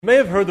You may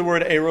have heard the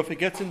word Eruv. It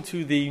gets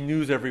into the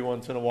news every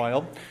once in a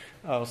while.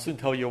 I'll soon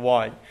tell you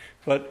why.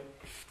 But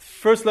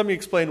first, let me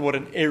explain what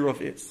an Eruv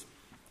is.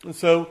 And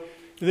so,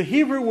 the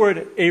Hebrew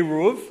word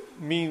Eruv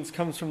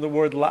comes from the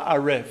word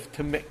la'arev,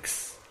 to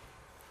mix.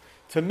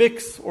 To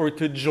mix or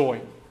to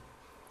join.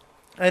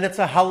 And it's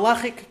a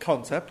halachic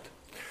concept.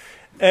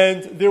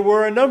 And there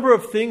were a number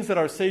of things that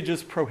our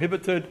sages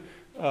prohibited,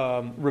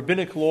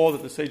 rabbinic law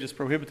that the sages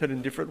prohibited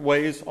in different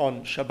ways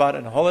on Shabbat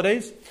and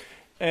holidays.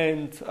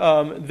 And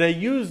they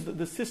used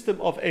the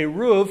system of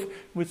Eruv,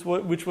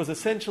 which was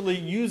essentially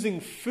using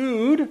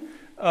food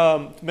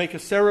to make a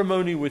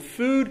ceremony with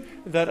food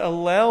that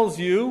allows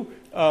you,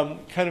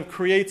 kind of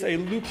creates a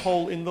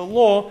loophole in the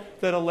law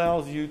that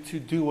allows you to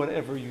do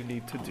whatever you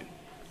need to do.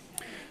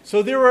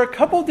 So there are a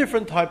couple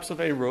different types of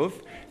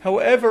Eruv.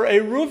 However,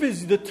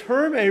 the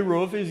term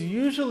Eruv is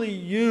usually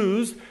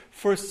used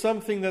for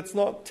something that's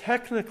not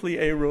technically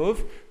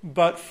Eruv,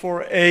 but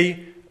for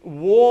a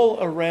wall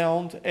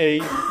around a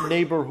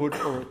neighborhood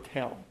or a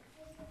town.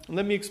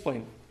 Let me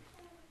explain.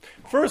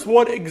 First,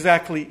 what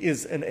exactly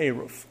is an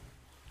Eruv?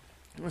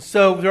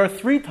 So there are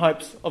three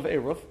types of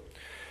Eruv,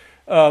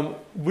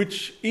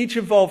 which each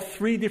involve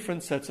three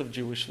different sets of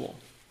Jewish law.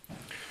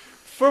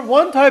 For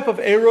one type of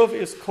Eruv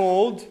is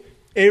called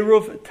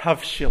Eruv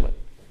Tavshilin,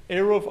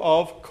 Eruv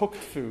of cooked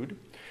food,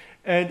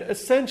 and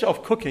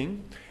of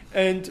cooking,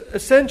 and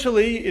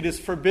essentially it is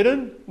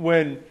forbidden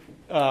when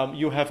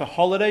you have a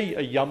holiday,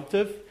 a Yom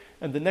Tov,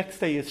 and the next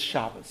day is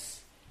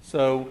Shabbos.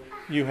 So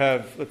you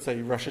have, let's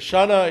say, Rosh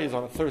Hashanah is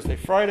on a Thursday,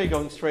 Friday,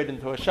 going straight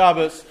into a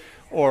Shabbos,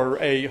 or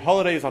a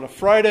holiday is on a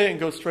Friday and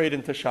goes straight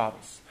into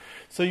Shabbos.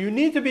 So you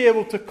need to be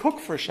able to cook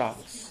for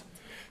Shabbos.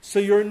 So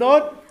you're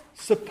not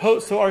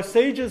supposed. So our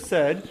sages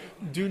said,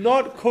 do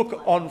not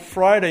cook on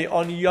Friday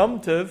on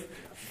Yom Tov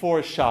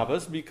for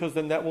Shabbos, because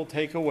then that will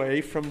take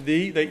away from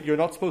that you're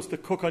not supposed to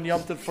cook on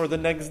Yom Tov for the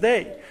next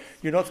day.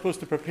 You're not supposed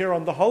to prepare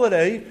on the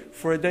holiday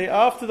for a day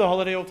after the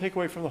holiday. It will take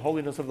away from the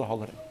holiness of the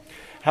holiday.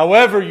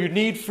 However, you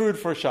need food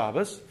for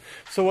Shabbos.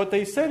 So what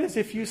they said is,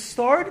 if you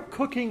start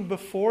cooking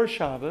before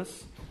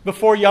Shabbos,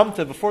 before Yom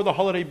Tov, before the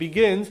holiday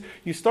begins,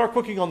 you start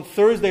cooking on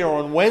Thursday or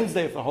on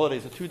Wednesday, if the holiday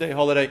is a 2-day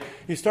holiday,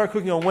 you start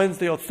cooking on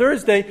Wednesday or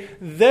Thursday,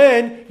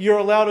 then you're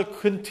allowed to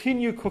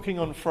continue cooking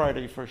on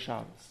Friday for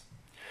Shabbos.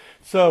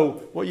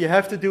 So what you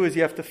have to do is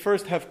you have to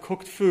first have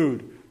cooked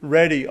food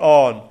ready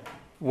on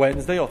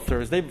Wednesday or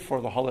Thursday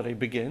before the holiday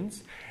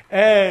begins.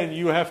 And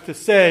you have to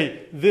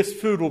say, this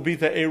food will be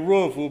the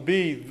Eruv, will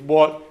be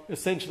what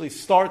essentially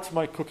starts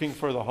my cooking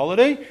for the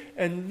holiday.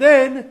 And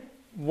then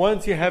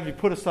once you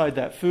put aside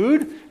that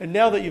food, and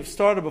now that you've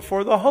started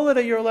before the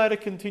holiday, you're allowed to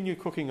continue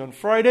cooking on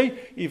Friday,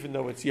 even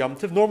though it's Yom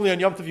Tov. Normally on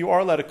Yom Tov you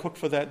are allowed to cook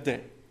for that day.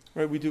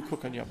 Right? We do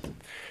cook on Yom Tov.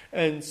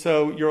 And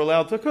so you're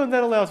allowed to cook, and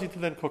that allows you to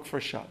then cook for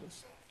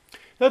Shabbos.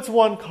 That's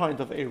one kind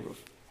of Eruv.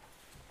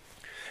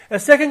 A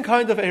second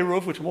kind of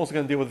Eruv, which I'm also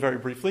going to deal with very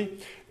briefly,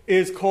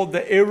 is called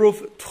the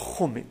Eruv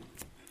Tchumin.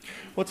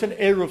 What's an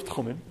Eruv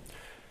Tchumin?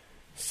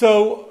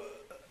 So,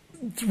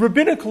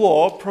 rabbinic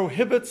law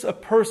prohibits a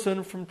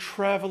person from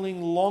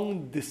traveling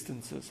long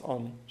distances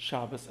on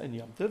Shabbos and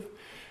Yom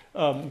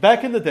Tov.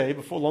 Back in the day,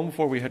 long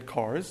before we had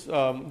cars,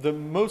 the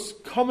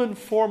most common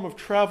form of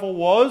travel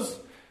was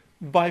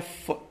by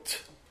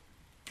foot.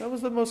 That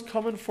was the most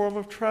common form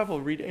of travel.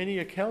 Read any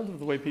account of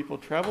the way people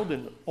traveled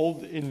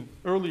in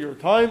earlier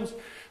times.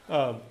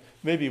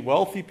 Maybe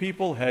wealthy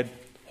people had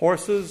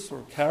horses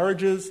or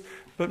carriages,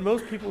 but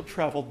most people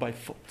traveled by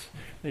foot.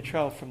 They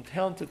traveled from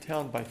town to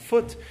town by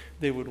foot.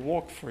 They would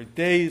walk for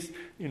days.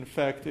 In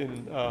fact,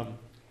 in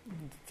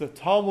the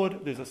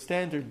Talmud, there's a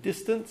standard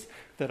distance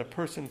that a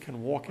person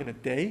can walk in a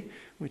day,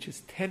 which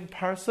is 10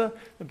 parsa,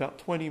 about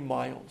 20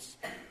 miles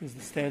is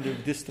the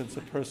standard distance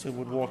a person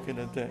would walk in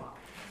a day.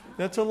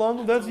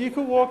 You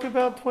could walk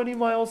about 20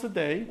 miles a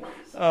day,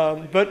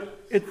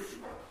 but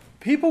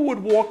people would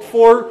walk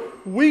for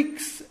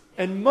weeks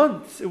and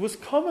months. It was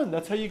common.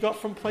 That's how you got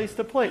from place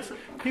to place.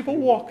 People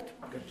walked.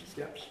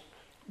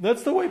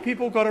 That's the way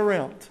people got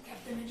around.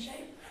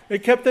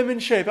 It kept them in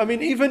shape. I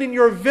mean, even in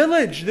your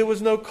village, there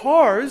was no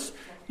cars.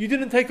 You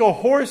didn't take a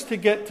horse to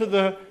get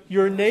to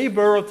your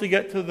neighbor or to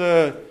get to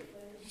the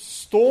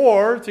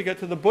store, to get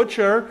to the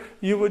butcher.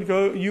 You would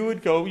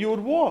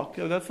walk.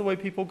 That's the way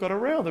people got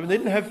around. I mean, they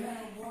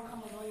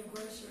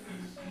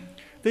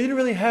didn't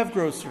really have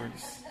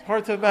groceries.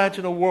 Hard to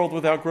imagine a world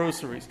without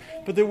groceries.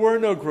 But there were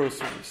no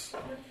groceries.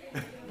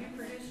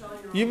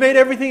 You made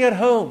everything at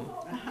home.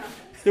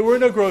 There were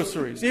no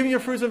groceries. Even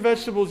your fruits and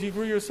vegetables you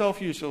grew yourself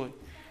usually.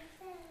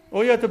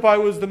 All you had to buy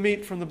was the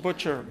meat from the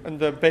butcher and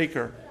the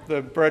baker,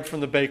 the bread from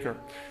the baker.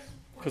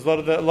 Because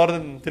a lot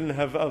of them didn't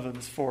have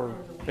ovens for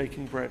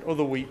baking bread. Or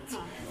the wheat.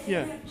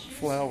 Yeah,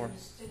 flour.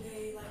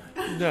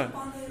 No.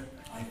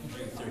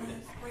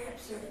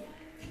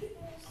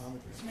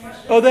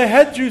 Oh, they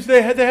had juice.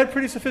 They had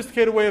pretty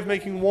sophisticated way of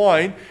making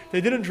wine.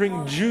 They didn't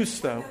drink juice,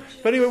 though.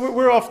 But anyway,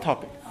 we're off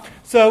topic.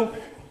 So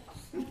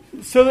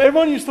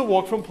everyone used to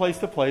walk from place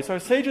to place. Our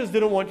sages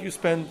didn't want you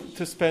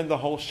to spend the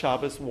whole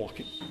Shabbos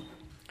walking.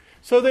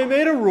 So they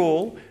made a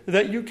rule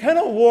that you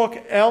cannot walk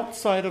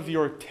outside of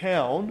your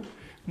town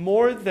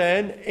more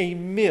than a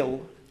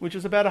mil, which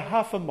is about a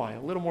half a mile,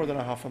 a little more than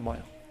a half a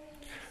mile.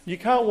 You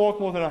can't walk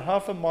more than a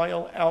half a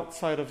mile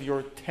outside of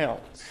your town.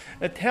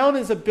 A town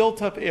is a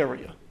built-up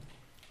area.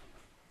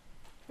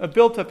 A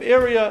built-up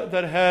area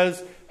that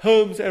has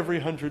homes every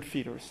 100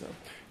 feet or so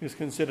is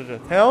considered a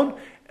town.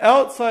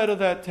 Outside of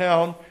that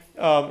town,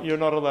 you're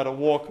not allowed to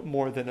walk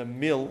more than a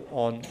mil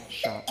on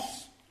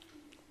Shabbos.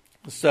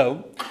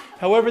 So,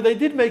 however, they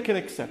did make an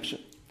exception.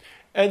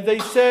 And they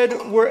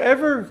said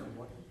wherever,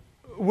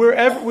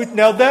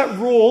 now that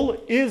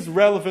rule is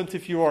relevant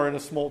if you are in a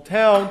small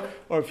town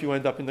or if you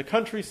end up in the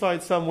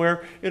countryside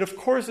somewhere. It of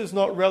course is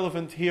not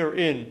relevant here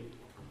in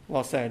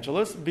Los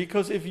Angeles,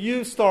 because if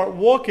you start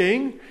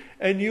walking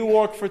and you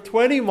walk for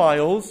 20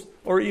 miles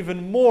or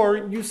even more,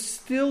 you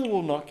still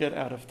will not get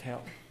out of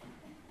town,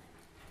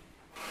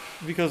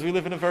 because we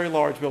live in a very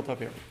large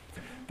built-up area.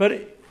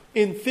 But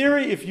in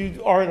theory, if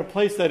you are in a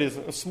place that is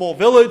a small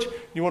village,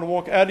 you want to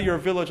walk out of your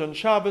village on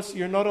Shabbos,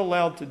 you're not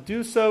allowed to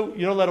do so.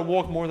 You're not allowed to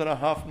walk more than a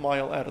half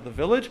mile out of the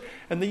village.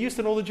 And they used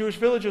to, in all the Jewish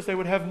villages, they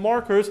would have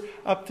markers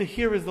up to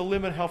here is the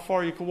limit how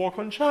far you could walk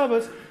on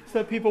Shabbos, so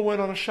that people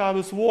went on a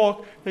Shabbos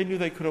walk, they knew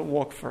they couldn't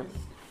walk further.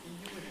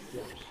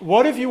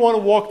 What if you want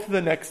to walk to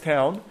the next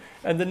town,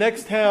 and the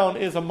next town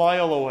is a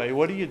mile away?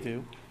 What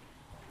do?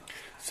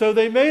 So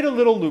they made a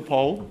little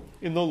loophole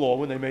in the law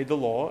when they made the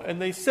law,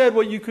 and they said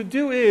what you could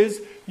do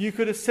is you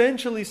could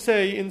essentially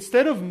say,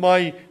 instead of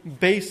my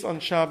base on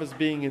Shabbos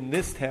being in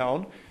this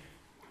town,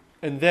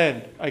 and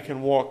then I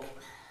can walk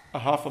a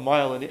half a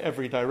mile in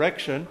every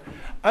direction,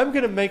 I'm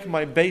going to make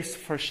my base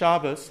for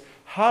Shabbos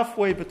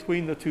halfway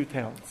between the two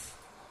towns.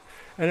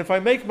 And if I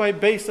make my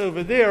base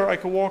over there, I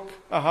can walk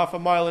a half a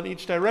mile in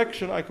each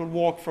direction. I could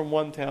walk from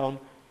one town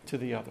to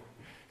the other.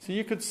 So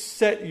you could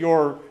set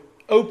your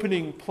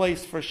opening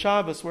place for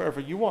Shabbos wherever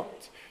you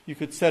want. You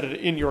could set it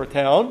in your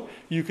town.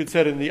 You could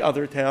set it in the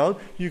other town.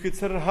 You could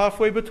set it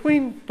halfway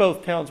between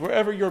both towns.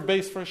 Wherever your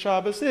base for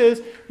Shabbos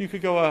is, you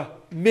could go a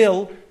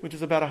mil, which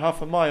is about a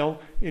half a mile,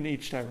 in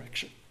each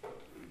direction.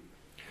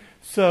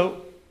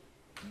 So,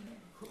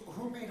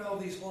 who made all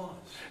these laws?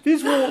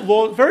 These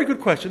laws, very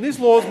good question. These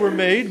laws were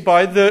made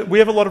by we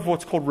have a lot of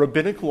what's called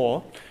rabbinic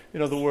law.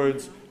 In other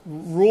words,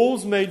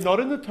 rules made not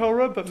in the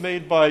Torah, but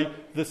made by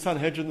the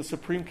Sanhedrin, the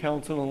Supreme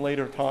Council in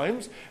later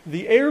times.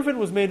 The Eruvin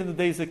was made in the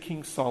days of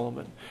King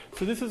Solomon.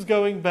 So this is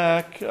going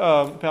back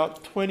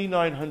about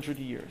 2,900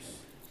 years.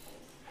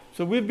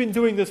 So we've been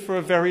doing this for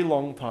a very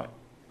long time.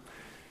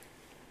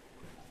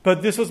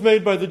 But this was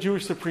made by the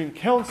Jewish Supreme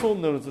Council,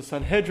 known as the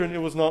Sanhedrin.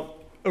 It was not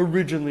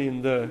originally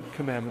in the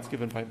commandments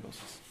given by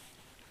Moses.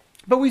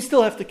 But we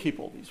still have to keep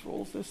all these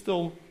rules. They're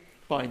still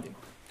binding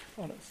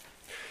on us.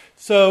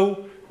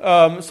 So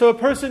a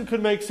person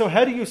could make, so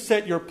how do you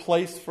set your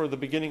place for the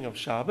beginning of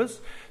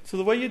Shabbos? So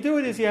the way you do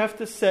it is you have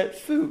to set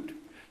food.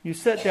 You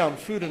set down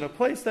food in a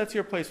place, that's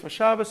your place for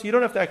Shabbos. You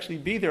don't have to actually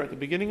be there at the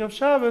beginning of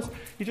Shabbos.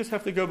 You just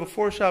have to go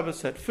before Shabbos,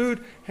 set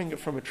food, hang it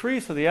from a tree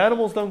so the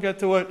animals don't get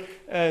to it,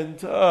 and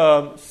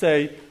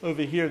say,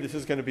 over here, this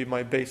is going to be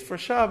my base for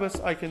Shabbos.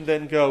 I can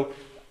then go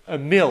a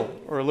mil,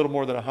 or a little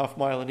more than a half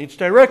mile in each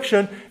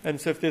direction,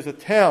 and so if there's a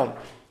town,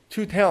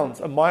 two towns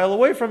a mile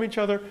away from each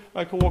other,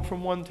 I can walk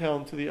from one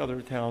town to the other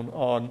town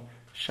on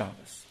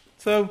Shabbos.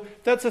 So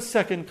that's a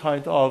second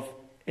kind of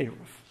Eruv.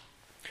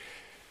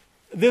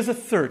 There's a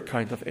third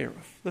kind of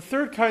Eruv. The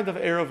third kind of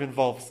Eruv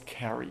involves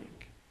carrying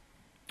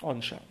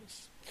on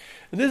Shabbos.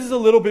 And this is a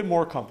little bit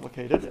more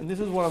complicated, and this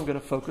is what I'm going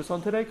to focus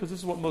on today, because this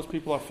is what most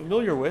people are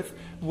familiar with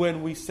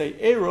when we say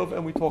Eruv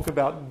and we talk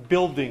about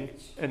building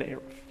an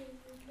Eruv.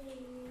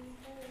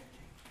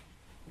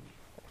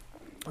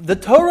 The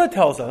Torah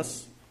tells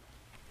us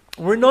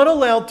we're not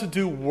allowed to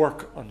do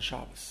work on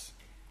Shabbos.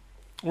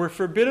 We're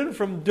forbidden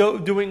from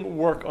doing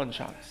work on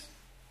Shabbos.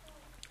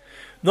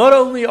 Not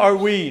only are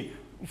we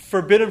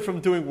forbidden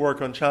from doing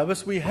work on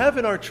Shabbos, we have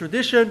in our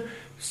tradition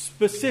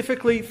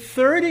specifically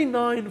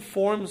 39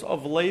 forms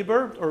of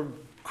labor or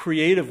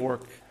creative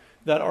work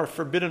that are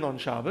forbidden on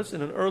Shabbos.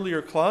 In an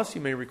earlier class,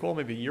 you may recall,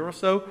 maybe a year or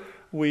so,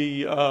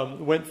 we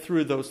went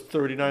through those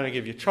 39. I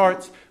gave you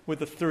charts with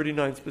the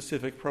 39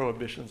 specific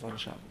prohibitions on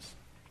Shabbos.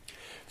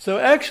 So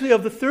actually,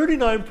 of the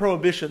 39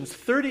 prohibitions,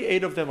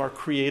 38 of them are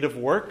creative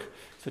work,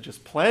 such as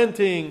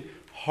planting,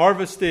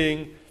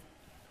 harvesting,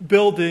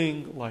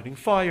 building, lighting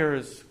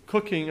fires,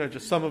 cooking, are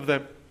just some of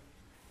them.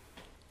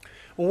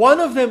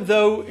 One of them,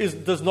 though,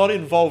 does not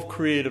involve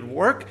creative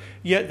work,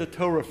 yet the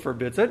Torah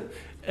forbids it,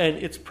 and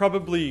it's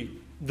probably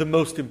the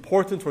most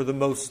important or the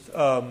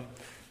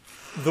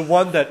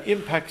one that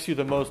impacts you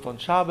the most on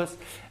Shabbos,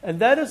 and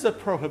that is a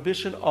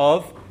prohibition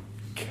of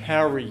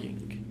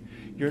carrying.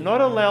 You're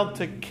not allowed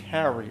to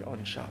carry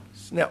on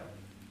Shabbos. Now,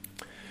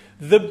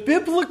 the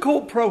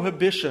biblical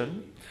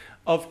prohibition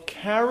of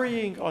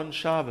carrying on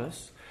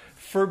Shabbos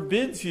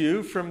forbids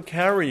you from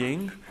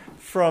carrying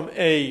from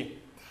an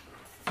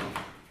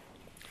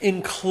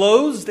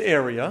enclosed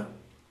area,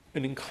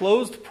 an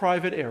enclosed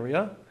private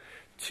area,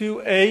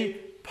 to a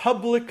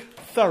public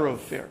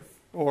thoroughfare,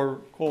 or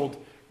called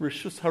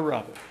Rishus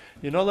Harabah.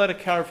 You're not allowed to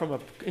carry from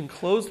an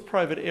enclosed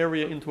private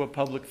area into a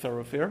public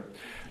thoroughfare.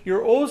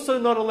 You're also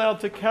not allowed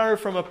to carry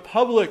from a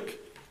public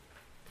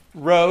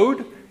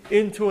road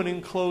into an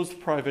enclosed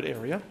private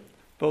area.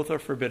 Both are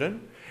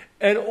forbidden.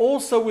 And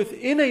also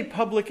within a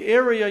public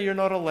area, you're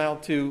not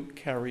allowed to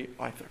carry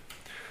either.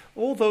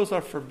 All those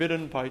are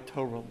forbidden by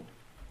Torah law.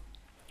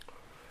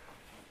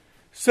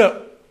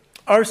 So,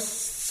 our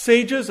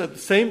sages, at the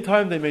same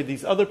time they made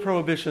these other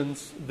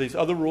prohibitions, these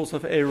other rules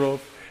of Eruv,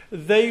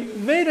 they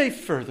made a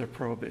further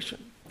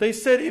prohibition. They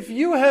said if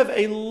you have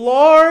a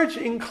large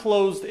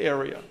enclosed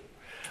area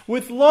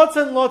with lots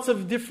and lots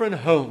of different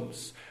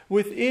homes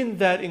within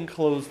that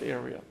enclosed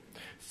area,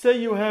 say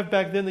you have,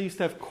 back then they used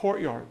to have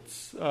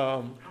courtyards,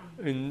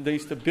 and they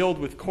used to build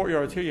with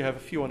courtyards. Here you have a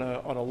few on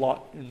a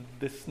lot in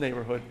this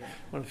neighborhood.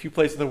 One of the few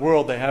places in the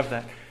world they have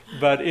that.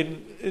 But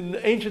in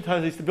ancient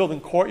times they used to build in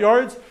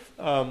courtyards,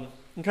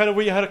 and kind of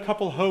where you had a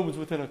couple homes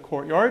within a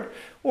courtyard,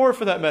 or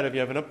for that matter, if you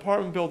have an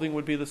apartment building,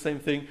 would be the same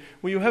thing,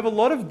 where you have a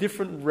lot of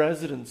different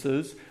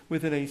residences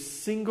within a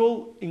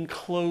single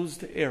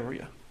enclosed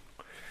area.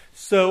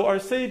 So our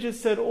sages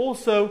said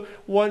also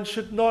one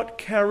should not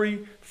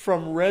carry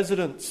from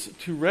residence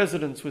to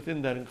residence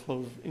within that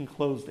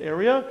enclosed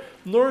area,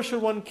 nor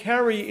should one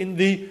carry in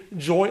the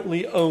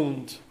jointly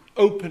owned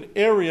open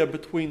area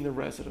between the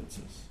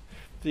residences.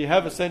 So you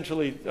have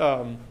essentially,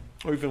 or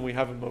even we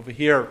have them over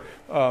here,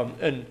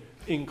 an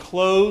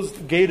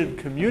enclosed gated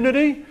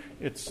community.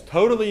 It's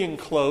totally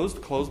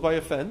enclosed, closed by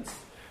a fence,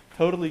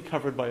 totally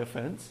covered by a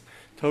fence,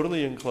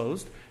 totally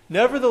enclosed.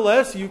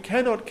 Nevertheless, you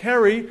cannot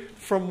carry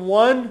from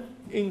one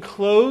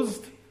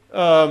enclosed,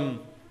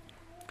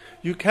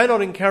 you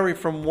cannot carry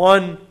from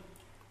one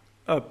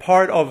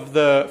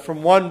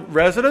from one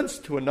residence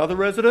to another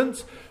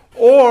residence,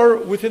 or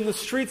within the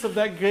streets of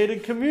that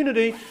gated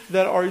community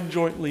that are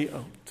jointly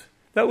owned.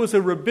 That was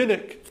a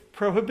rabbinic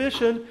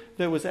prohibition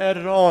that was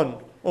added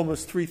on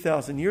almost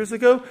 3,000 years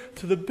ago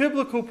to the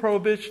biblical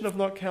prohibition of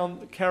not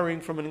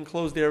carrying from an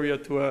enclosed area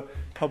to a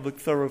public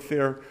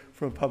thoroughfare,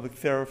 from a public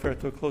thoroughfare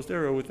to a closed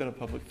area within a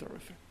public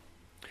thoroughfare.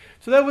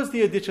 So that was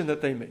the addition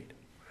that they made.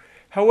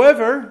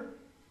 However,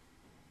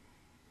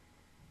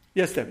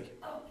 yes, Debbie?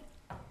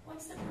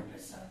 What's the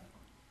purpose of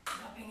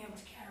not being able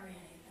to carry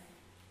anything?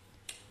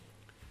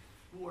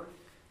 Work.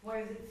 Why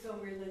is it so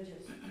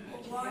religious?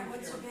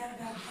 What's so bad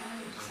about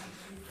carrying something?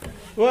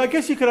 Well, I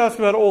guess you could ask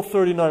about all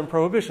 39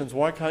 prohibitions.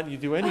 Why can't you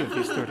do any of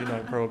these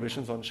 39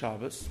 prohibitions on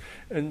Shabbos?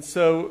 And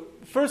so,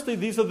 firstly,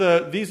 these are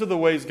the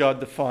ways God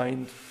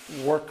defined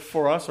work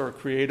for us, or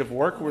creative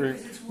work.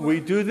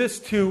 We do this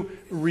to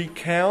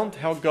recount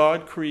how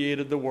God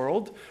created the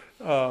world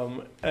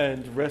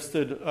and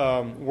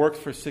worked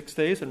for 6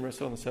 days and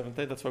rested on the seventh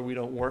day. That's why we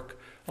don't work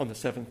on the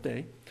seventh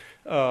day.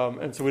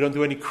 And so we don't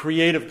do any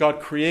creative. God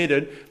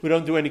created. We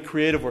don't do any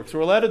creative work. So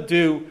we're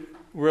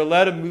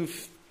allowed to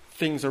move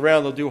things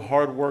around. They'll do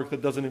hard work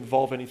that doesn't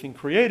involve anything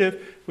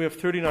creative. We have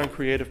 39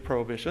 creative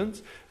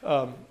prohibitions.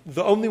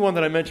 The only one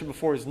that I mentioned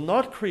before is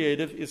not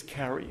creative, is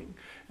carrying.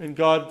 And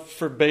God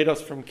forbade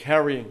us from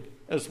carrying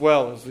as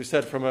well, as we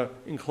said, from an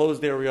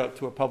enclosed area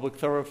to a public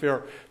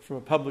thoroughfare, from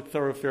a public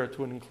thoroughfare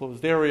to an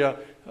enclosed area,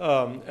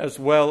 as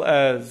well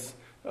as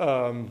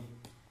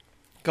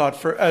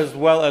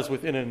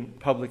within a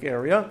public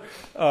area.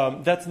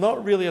 That's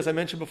not really, as I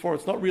mentioned before,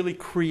 it's not really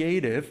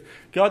creative.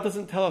 God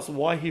doesn't tell us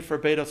why He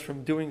forbade us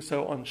from doing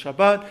so on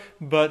Shabbat,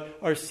 but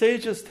our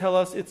sages tell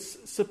us it's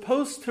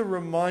supposed to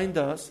remind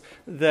us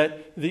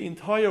that the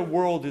entire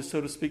world is, so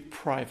to speak,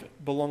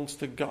 private, belongs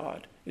to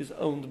God, is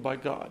owned by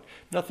God.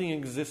 Nothing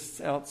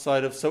exists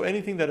outside of, so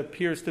anything that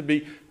appears to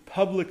be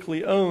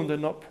publicly owned and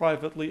not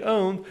privately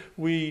owned,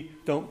 we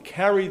don't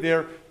carry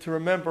there to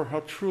remember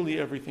how truly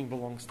everything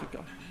belongs to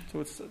God.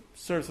 So it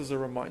serves as a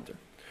reminder.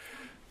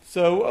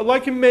 So,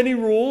 like in many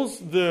rules,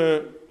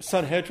 the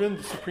Sanhedrin,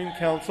 the Supreme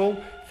Council,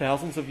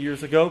 thousands of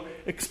years ago,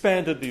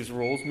 expanded these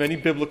rules. Many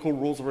biblical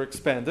rules were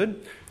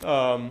expanded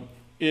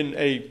in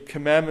a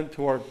commandment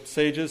to our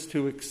sages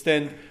to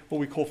extend what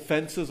we call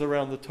fences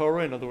around the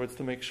Torah. In other words,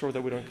 to make sure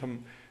that we don't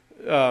come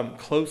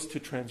close to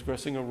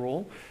transgressing a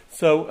rule.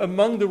 So,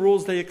 among the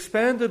rules they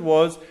expanded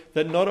was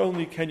that not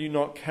only can you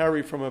not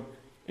carry from an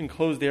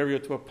enclosed area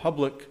to a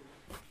public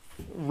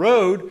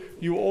road,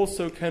 you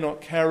also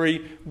cannot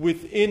carry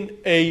within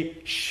a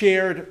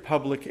shared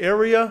public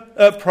area,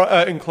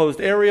 enclosed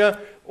area,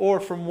 or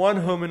from one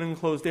home in an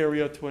enclosed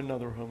area to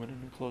another home in an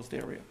enclosed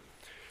area.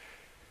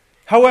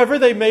 However,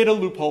 they made a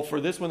loophole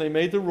for this. When they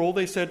made the rule,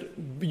 they said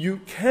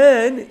you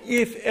can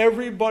if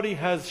everybody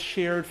has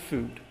shared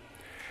food.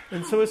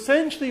 And so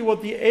essentially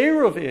what the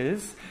Eruv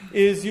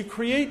is you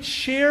create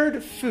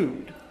shared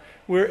food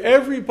where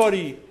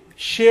everybody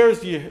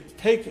shares. You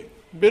take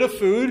bit of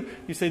food,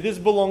 you say this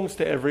belongs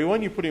to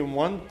everyone, you put it in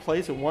one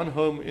place, in one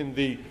home in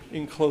the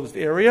enclosed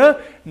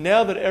area.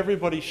 Now that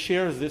everybody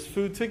shares this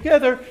food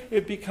together,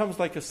 it becomes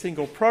like a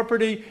single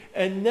property,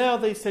 and now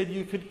they said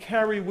you could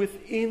carry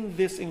within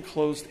this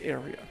enclosed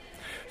area.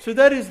 So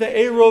that is the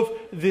Eruv,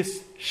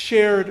 this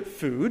shared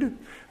food.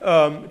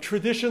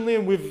 Traditionally,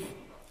 and we've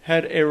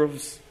had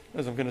Eruvs,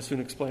 as I'm going to soon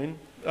explain,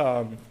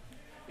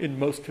 in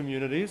most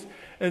communities.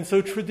 And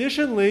so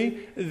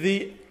traditionally,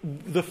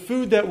 the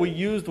food that we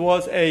used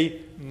was a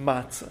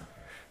matzah.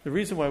 The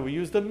reason why we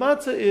use the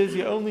matzah is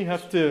you only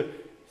have to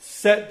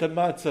set the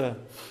matzah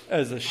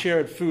as a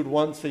shared food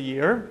once a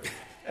year,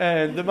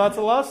 and the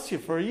matzah lasts you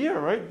for a year,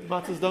 right?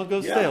 Matzahs don't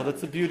go stale.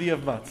 That's the beauty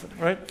of matzah,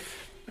 right?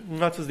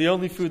 Matzah is the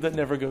only food that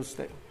never goes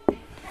stale.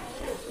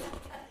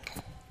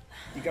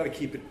 You got to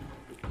keep it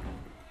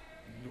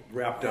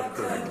wrapped up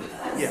correctly.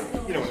 Yeah,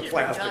 in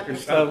plastic or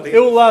So something. it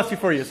will last you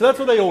for a year. So that's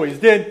what they always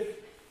did.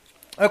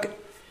 Okay.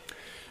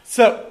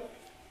 So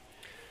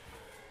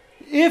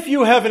if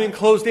you have an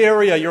enclosed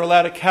area, you're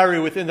allowed to carry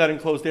within that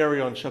enclosed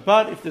area on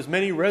Shabbat. If there's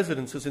many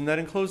residences in that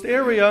enclosed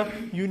area,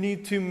 you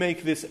need to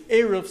make this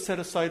Eruv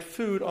set-aside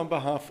food on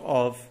behalf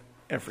of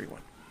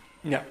everyone.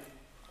 Now,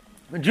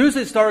 Jews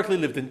historically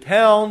lived in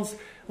towns,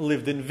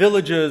 lived in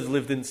villages,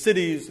 lived in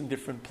cities, in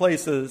different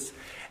places,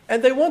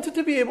 and they wanted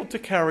to be able to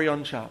carry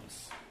on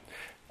Shabbos.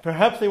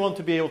 Perhaps they want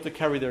to be able to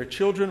carry their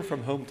children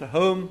from home to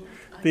home,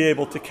 be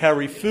able to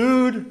carry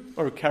food,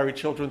 or carry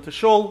children to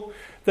shul.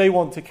 They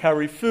want to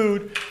carry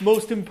food.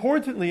 Most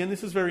importantly, and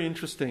this is very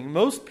interesting,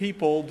 most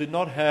people did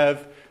not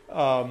have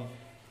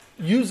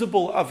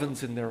usable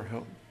ovens in their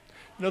home.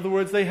 In other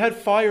words, they had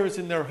fires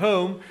in their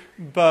home,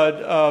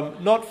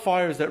 but not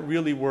fires that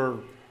really were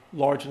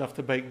large enough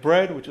to bake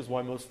bread, which is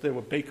why there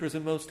were bakers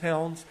in most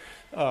towns,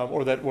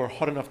 or that were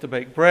hot enough to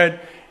bake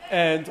bread.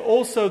 And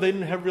also, they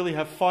didn't really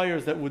have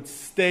fires that would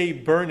stay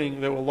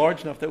burning, that were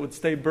large enough that would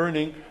stay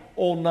burning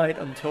all night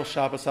until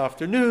Shabbos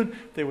afternoon.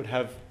 They would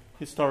have,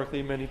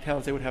 historically in many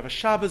towns, they would have a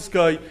Shabbos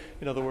guy,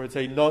 in other words,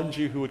 a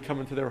non-Jew who would come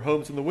into their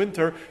homes in the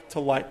winter to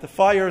light the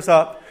fires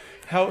up.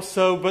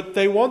 But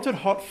they wanted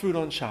hot food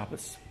on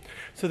Shabbos.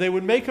 So they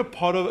would make a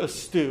pot of a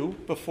stew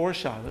before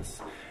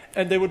Shabbos,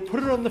 and they would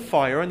put it on the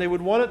fire, and they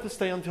would want it to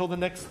stay until the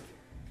next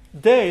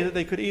day, that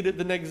they could eat it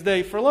the next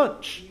day for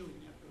lunch.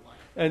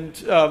 And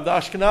the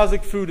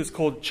Ashkenazic food is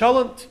called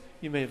chalent.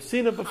 You may have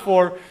seen it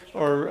before.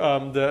 Or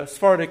the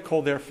Sephardic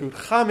call their food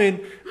chamin.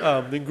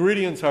 The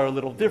ingredients are a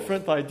little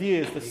different. The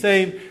idea is the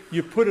same.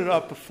 You put it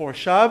up before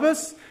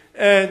Shabbos,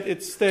 and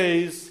it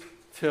stays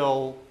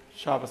till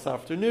Shabbos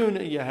afternoon.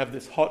 And you have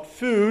this hot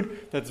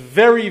food that's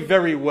very,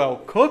 very well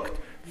cooked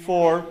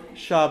for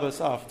Shabbos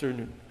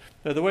afternoon.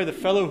 By the way, the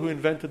fellow who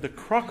invented the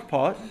crock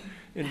pot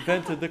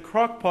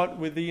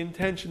with the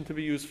intention to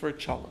be used for a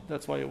chalent.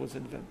 That's why it was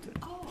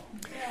invented.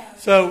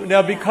 So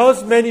now,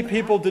 because many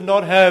people did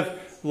not have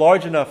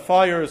large enough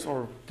fires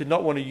or did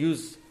not want to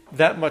use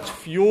that much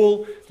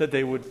fuel that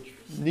they would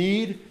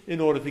need in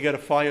order to get a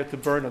fire to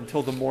burn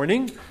until the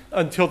morning,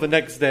 until the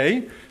next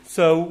day.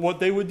 So what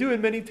they would do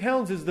in many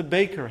towns is the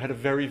baker had a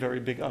very,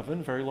 very big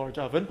oven, very large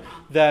oven,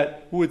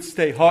 that would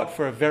stay hot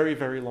for a very,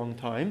 very long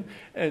time.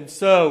 And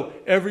so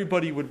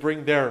everybody would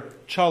bring their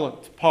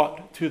chalent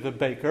pot to the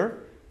baker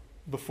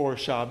before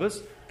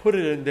Shabbos, put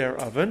it in their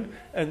oven,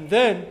 and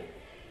then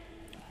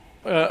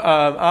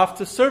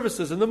after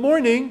services in the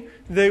morning,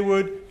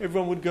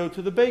 everyone would go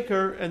to the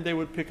baker and they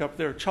would pick up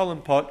their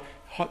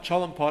hot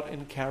chalent pot,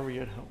 and carry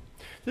it home.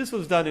 This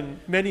was done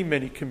in many,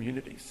 many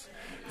communities.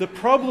 The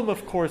problem,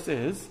 of course,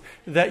 is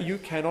that you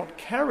cannot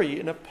carry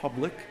in a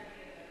public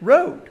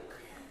road.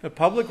 A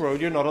public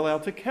road you're not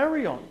allowed to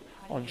carry on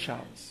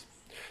Shabbos.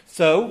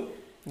 So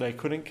they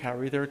couldn't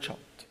carry their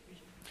chalent.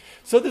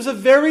 So there's a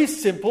very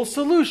simple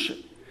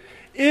solution.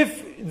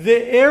 If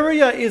the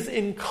area is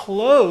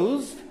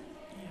enclosed,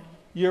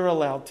 you're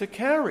allowed to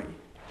carry.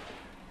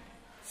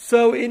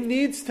 So it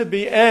needs to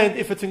be, and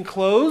if it's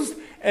enclosed,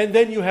 and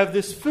then you have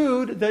this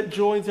food that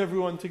joins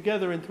everyone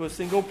together into a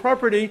single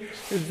property,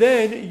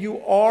 then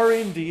you are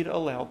indeed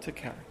allowed to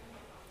carry.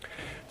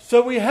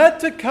 So we had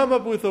to come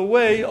up with a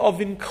way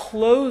of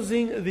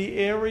enclosing the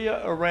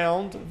area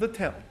around the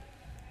town.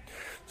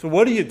 So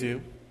what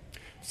do?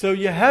 So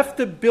you have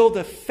to build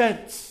a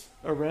fence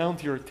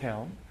around your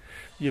town.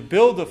 You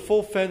build a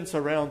full fence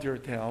around your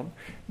town.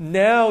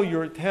 Now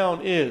your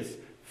town is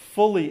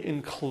fully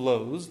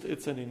enclosed.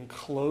 It's an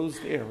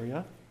enclosed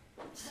area.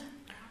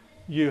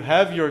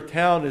 Your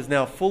town is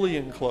now fully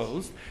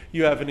enclosed.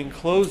 You have an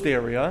enclosed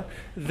area.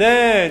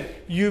 Then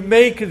you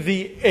make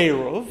the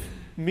Eruv,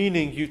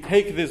 meaning you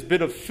take this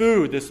bit of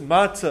food, this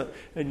matzah,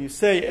 and you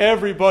say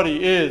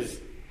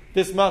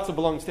this matzah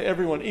belongs to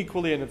everyone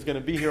equally, and it's going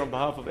to be here on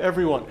behalf of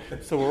everyone.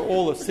 So we're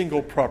all a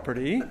single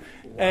property. Wow.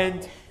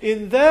 And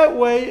in that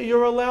way,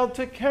 you're allowed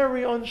to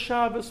carry on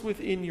Shabbos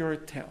within your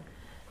town.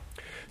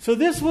 So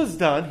this was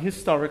done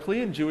historically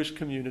in Jewish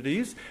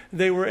communities.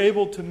 They were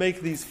able to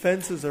make these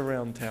fences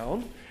around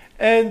town,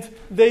 and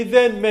they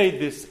then made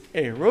this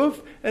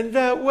Eruv, and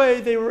that way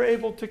they were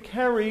able to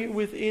carry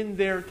within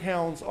their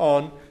towns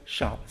on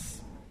Shabbos.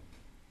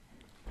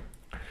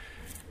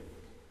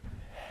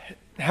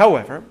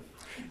 However,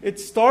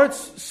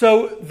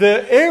 so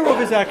the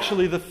Eruv is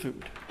actually the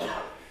food.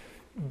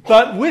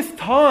 But with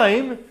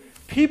time,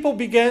 people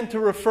began to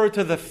refer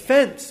to the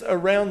fence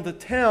around the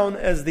town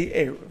as the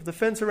Eruv. The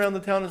fence around the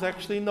town is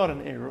actually not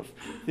an Eruv.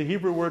 The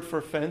Hebrew word for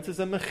fence is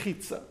a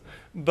mechitza.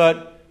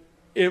 But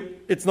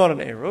it's not an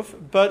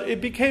Eruv, but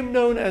it became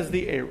known as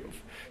the Eruv.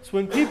 So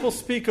when people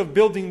speak of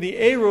building the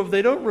Eruv,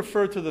 they don't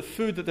refer to the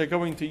food that they're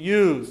going to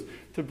use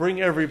to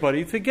bring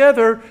everybody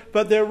together,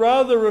 but they're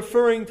rather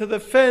referring to the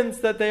fence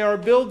that they are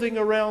building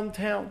around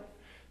town.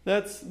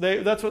 That's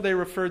what they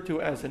refer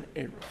to as an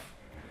Eruv.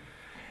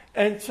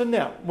 And so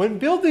now, when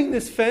building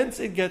this fence,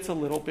 it gets a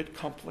little bit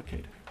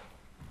complicated.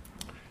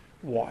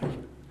 Why?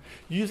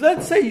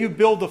 Let's say you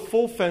build a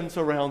full fence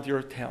around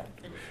your town.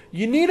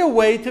 You need a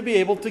way to be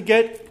able to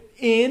get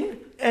in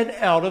and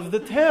out of the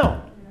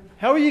town.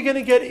 How are you going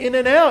to get in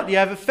and out? You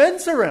have a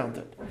fence around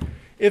it.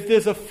 If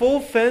there's a full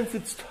fence,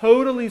 it's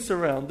totally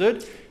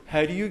surrounded.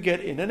 How do you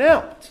get in and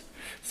out?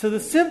 So the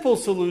simple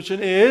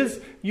solution is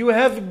you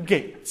have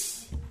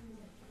gates.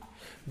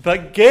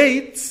 But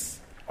gates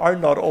are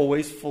not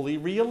always fully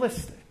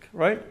realistic,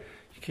 right?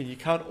 You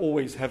can't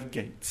always have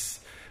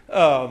gates.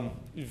 On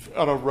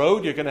a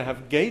road, you're going to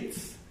have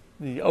gates.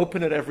 You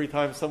open it every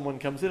time someone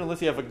comes in.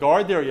 Unless you have a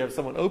guard there, you have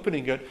someone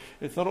opening it.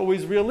 It's not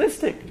always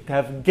realistic to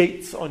have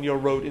gates on your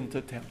road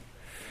into town.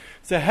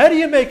 So how do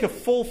you make a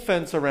full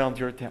fence around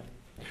your town?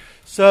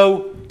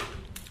 So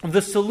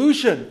the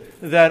solution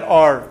that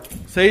our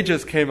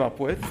sages came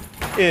up with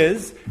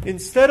is,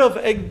 instead of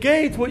a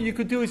gate, what you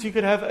could do is you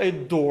could have a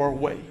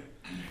doorway.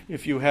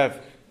 If you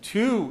have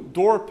 2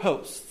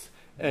 doorposts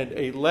and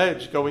a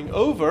ledge going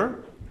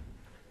over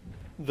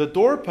the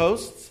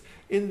doorposts,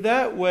 in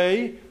that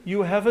way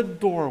you have a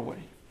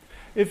doorway.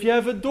 If you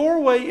have a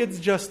doorway, it's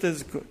just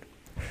as good.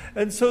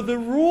 And so the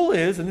rule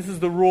is, and this is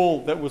the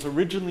rule that was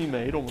originally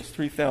made almost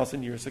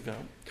 3,000 years ago,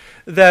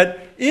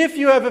 that if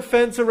you have a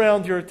fence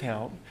around your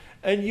town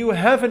and you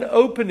have an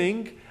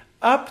opening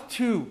up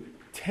to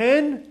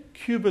 10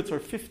 cubits or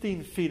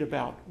 15 feet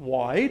about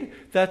wide,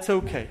 that's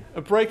okay.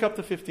 A break up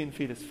to 15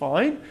 feet is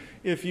fine.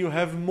 If you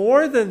have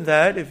more than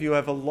that, if you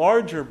have a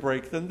larger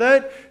break than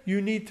that, you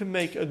need to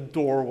make a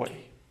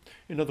doorway.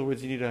 In other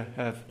words, you need to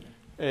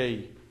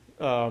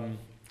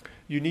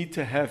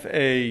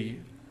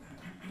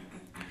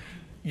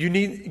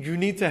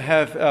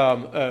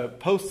have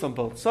posts on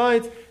both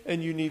sides,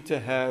 and you need to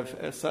have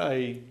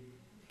a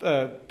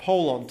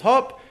pole on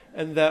top,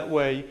 and that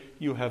way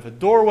you have a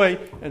doorway,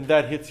 and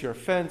that hits your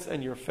fence,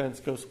 and your fence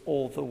goes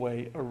all the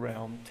way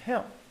around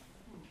town.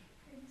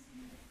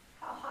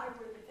 How high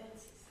were the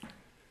fences?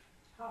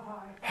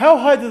 How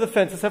high do the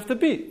fences have to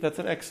be? That's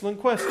an excellent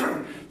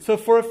question. So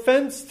for a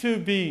fence to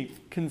be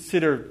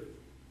considered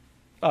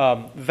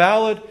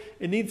valid,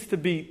 it needs to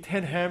be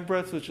 10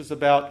 handbreadths, which is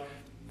about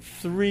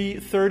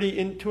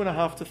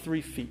 2.5 to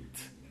 3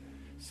 feet.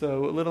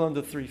 So a little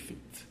under 3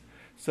 feet.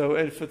 So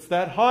if it's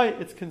that high,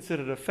 it's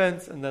considered a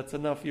fence, and that's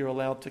enough you're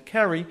allowed to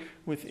carry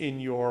within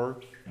your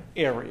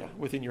area,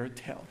 within your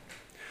town.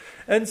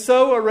 And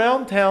so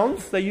around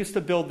towns, they used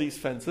to build these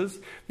fences.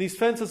 These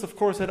fences, of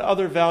course, had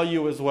other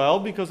value as well,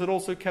 because it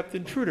also kept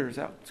intruders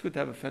out. It's good to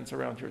have a fence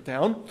around your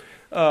town.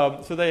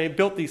 So they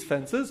built these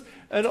fences.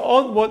 And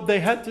on what they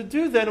had to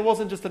do then, it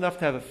wasn't just enough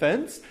to have a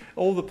fence.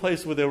 All the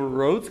places where there were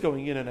roads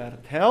going in and out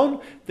of town,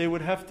 they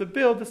would have to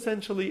build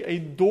essentially a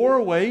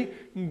doorway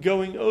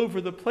going over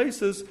the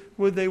places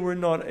where they were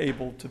not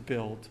able to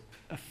build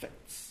a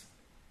fence.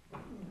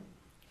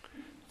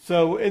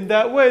 So in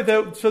that way,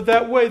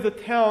 the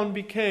town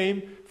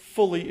became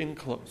fully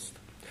enclosed.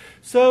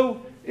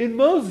 So in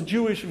most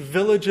Jewish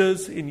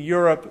villages in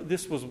Europe,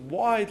 this was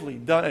widely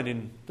done, and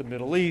in the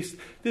Middle East,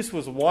 this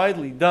was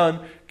widely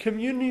done.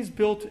 Communities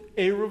built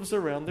eruvs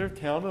around their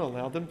town and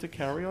allowed them to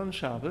carry on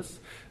Shabbos.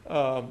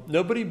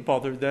 Nobody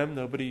bothered them.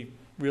 Nobody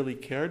really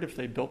cared if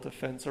they built a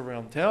fence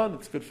around town.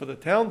 It's good for the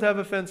town to have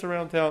a fence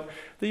around town.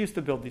 They used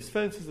to build these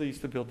fences. They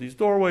used to build these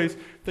doorways.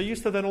 They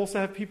used to then also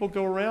have people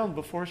go around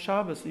before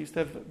Shabbos. They used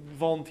to have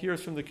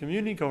volunteers from the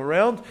community go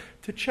around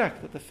to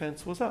check that the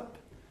fence was up.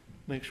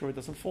 Make sure it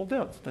doesn't fall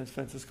down. Sometimes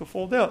fences can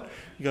fall down.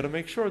 You got to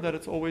make sure that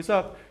it's always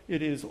up.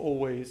 It is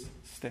always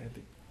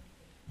standing.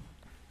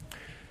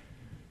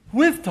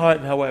 With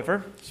time,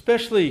 however,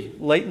 especially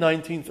late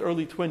 19th,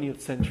 early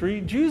 20th century,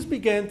 Jews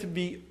began to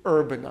be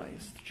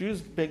urbanized. Jews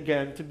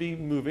began to be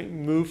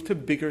moved to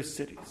bigger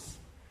cities.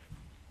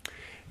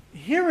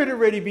 Here it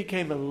already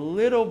became a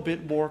little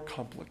bit more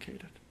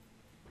complicated.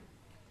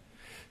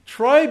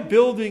 Try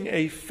building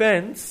a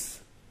fence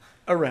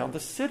around a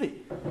city.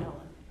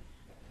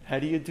 How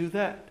do you do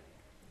that?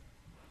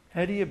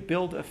 How do you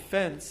build a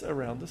fence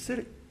around the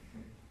city?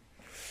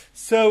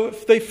 So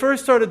if they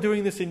first started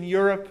doing this in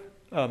Europe,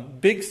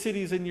 big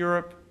cities in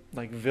Europe,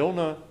 like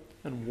Vilna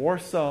and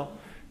Warsaw,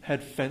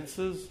 had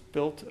fences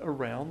built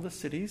around the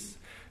cities,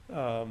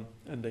 and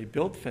they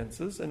built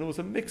fences, and it was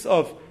a mix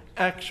of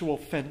actual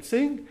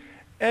fencing,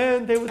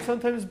 and they would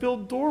sometimes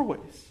build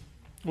doorways.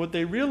 What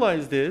they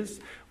realized is,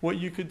 what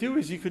you could do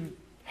is you could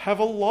have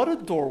a lot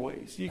of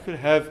doorways. You could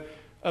have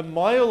 1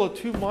 mile or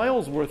 2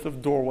 miles worth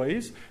of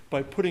doorways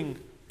by putting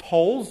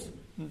poles,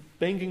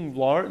 banging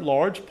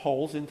large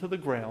poles into the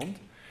ground,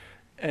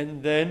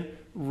 and then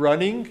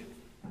running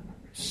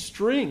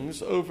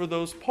strings over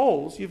those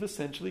poles. You've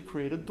essentially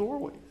created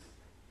doorways.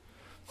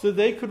 So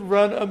they could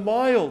run 1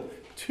 mile,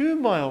 2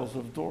 miles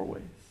of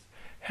doorways.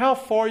 How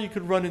far you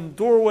could run in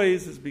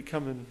doorways is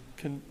becoming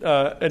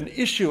an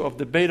issue of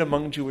debate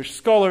among Jewish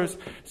scholars.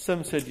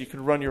 Some said you could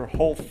run your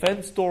whole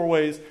fence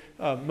doorways.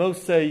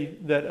 Most say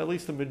that at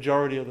least the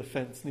majority of the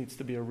fence needs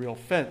to be a real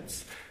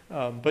fence.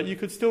 But you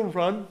could still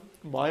run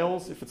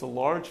miles, if it's a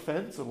large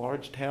fence, a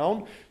large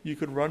town, you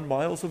could run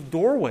miles of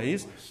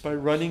doorways by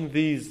running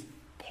these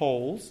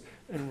poles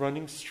and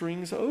running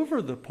strings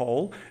over the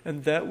pole,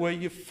 and that way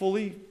you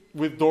fully,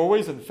 with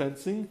doorways and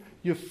fencing,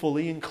 you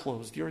fully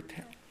enclosed your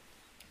town.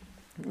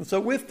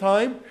 So with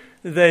time,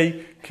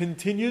 they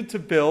continued to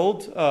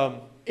build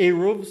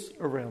eruvs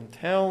around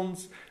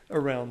towns,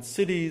 around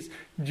cities.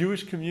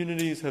 Jewish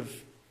communities have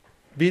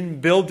been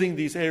building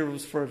these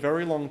eruvs for a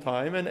very long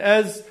time, and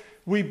as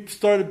we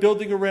started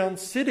building around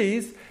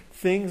cities,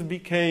 things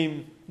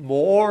became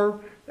more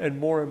and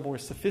more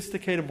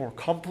sophisticated, more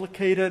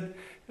complicated,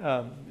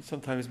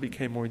 sometimes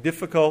became more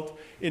difficult.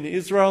 In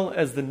Israel,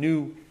 as the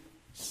new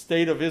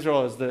state of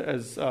Israel,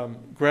 as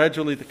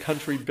gradually the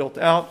country built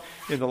out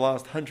in the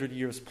last 100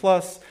 years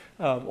plus,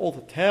 all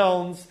the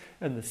towns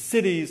and the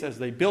cities, as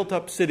they built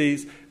up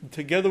cities,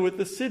 together with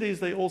the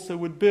cities, they also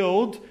would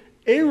build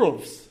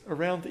eruvs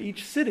around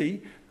each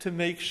city to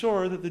make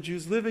sure that the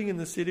Jews living in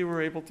the city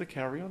were able to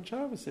carry on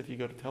Shabbos. If you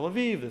go to Tel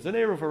Aviv, there's an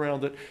eruv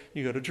around it.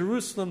 You go to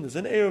Jerusalem, there's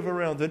an eruv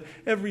around it.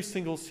 Every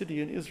single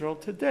city in Israel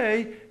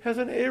today has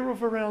an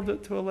eruv around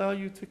it to allow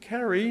you to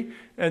carry.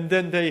 And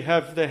then they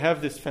have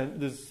this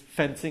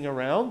fencing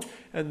around,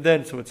 and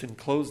then so it's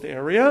enclosed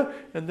area.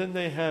 And then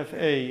they have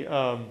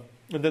and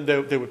then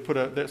they would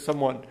put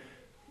someone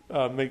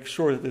make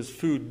sure that there's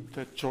food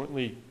that's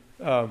jointly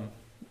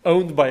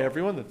owned by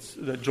everyone,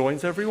 that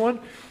joins everyone,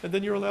 and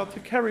then you're allowed to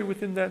carry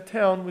within that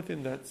town,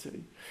 within that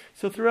city.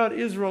 So throughout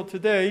Israel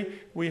today,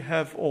 we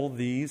have all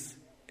these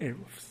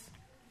eruvs.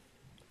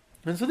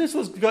 And so this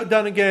was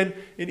done again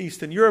in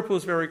Eastern Europe. It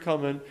was very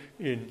common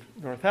in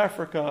North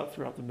Africa,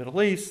 throughout the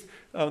Middle East,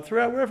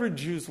 throughout wherever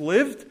Jews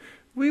lived,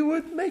 we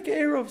would make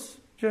eruvs.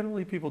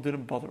 Generally, people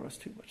didn't bother us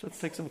too much. Let's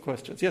take some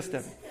questions. Yes,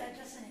 Debbie? Isn't that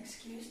just an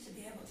excuse to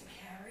be able to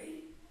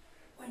carry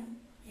when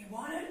you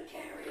want to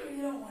carry or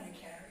you don't want to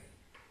carry?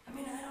 I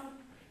mean, I don't...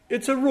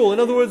 It's a rule. In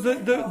other words,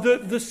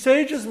 the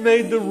sages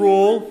made the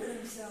rule.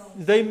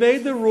 They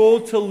made the rule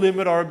to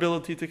limit our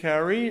ability to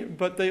carry,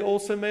 but they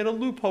also made a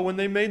loophole. When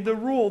they made the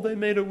rule, they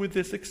made it with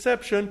this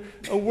exception,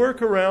 a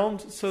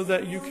workaround so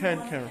that you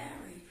can carry.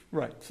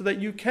 Right, so that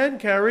you can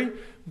carry.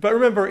 But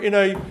remember, in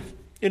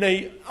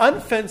a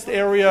unfenced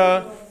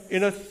area,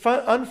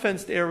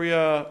 unfenced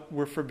area,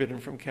 we're forbidden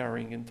from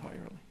carrying entirely.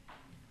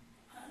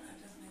 I don't know,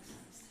 it doesn't make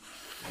sense.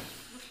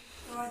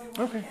 Do either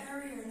want to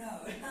carry or no?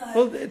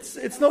 Well,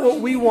 it's not what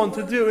we want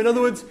to do. In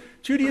other words,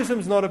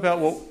 Judaism's not about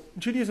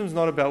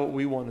what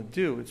we want to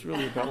do. It's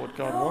really about what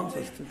God wants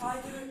us to do.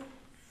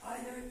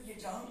 Either you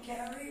don't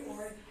carry,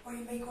 or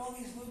you make all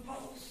these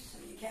loopholes so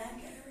you can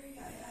carry.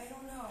 I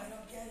don't know. I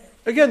don't get it.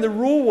 Again, the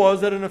rule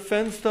was that in a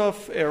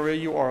fenced-off area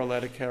you are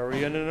allowed to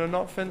carry, and in a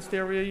not fenced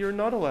area you're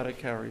not allowed to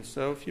carry.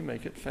 So if you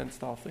make it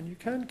fenced off, then you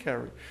can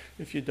carry.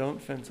 If you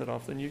don't fence it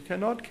off, then you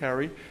cannot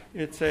carry.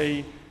 It's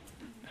a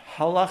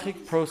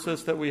halachic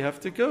process that we have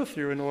to go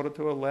through in order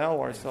to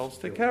allow ourselves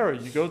to carry.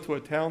 You go to a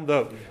town,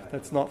 though,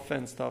 that's not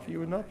fenced off, you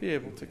would not be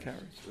able to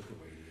carry.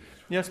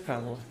 Yes,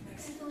 Pamela?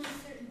 There's only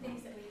certain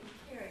things that we can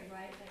carry,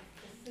 right?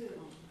 Like the food.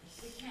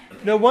 We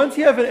can't. No, once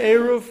you have an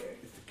eruv,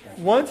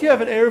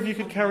 you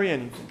can carry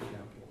anything.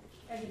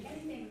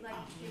 Anything like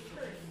your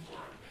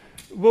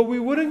purse. Well, we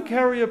wouldn't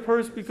carry a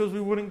purse because we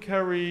wouldn't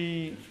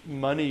carry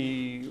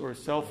money or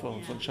cell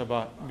phones on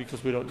Shabbat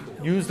because we don't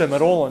use them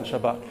at all on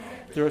Shabbat.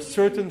 There are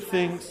certain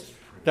things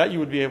that you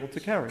would be able to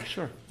carry,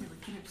 sure.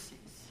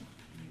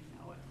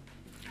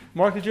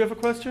 Mark, did you have a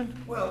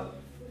question? Well,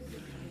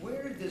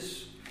 where did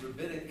this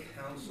rabbinic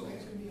council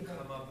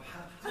come up?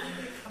 How did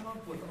they come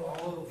up with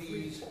all of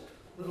these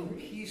little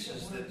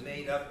pieces that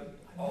made up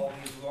all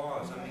these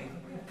laws? I mean,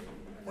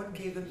 what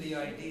gave them the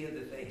idea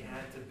that they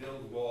had to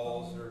build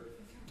walls or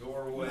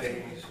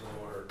doorways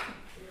or...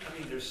 I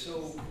mean, they're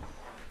so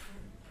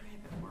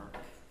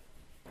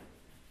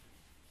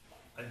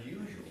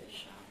unusual.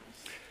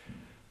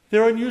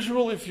 They're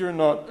unusual if you're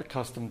not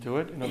accustomed to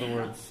it. In other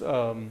words,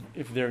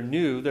 if they're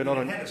new, they're not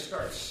unusual. Had to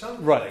start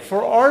someplace. Right.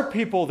 For our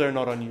people, they're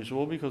not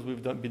unusual because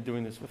we've been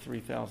doing this for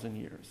 3,000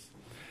 years.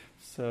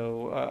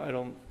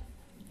 So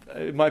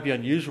it might be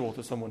unusual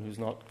to someone who's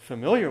not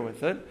familiar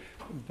with it,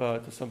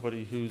 but to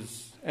somebody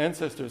whose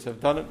ancestors have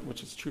done it,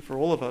 which is true for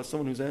all of us,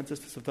 someone whose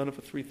ancestors have done it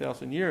for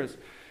 3,000 years,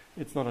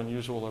 it's not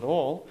unusual at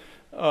all.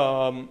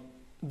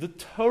 The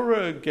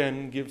Torah,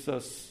 again, gives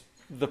us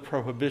the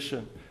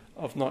prohibition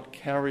of not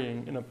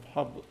carrying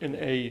in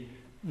a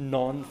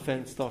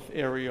non-fenced-off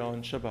area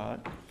on Shabbat,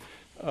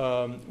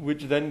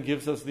 which then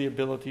gives us the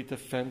ability to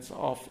fence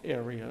off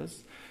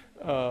areas.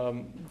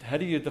 How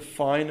do you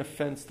define a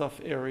fenced-off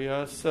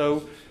area?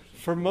 So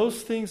for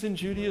most things in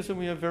Judaism,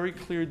 we have very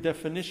clear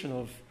definition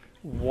of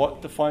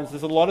what defines.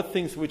 There's a lot of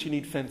things for which you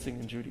need fencing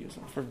in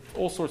Judaism, for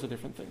all sorts of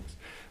different things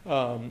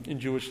in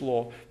Jewish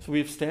law. So we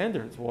have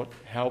standards.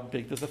 How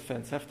big does a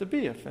fence have to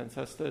be? A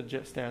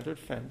standard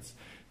fence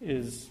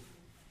is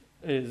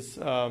is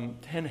 10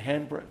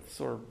 handbreadths,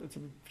 or it's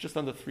just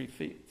under 3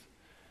 feet.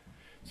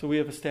 So we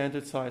have a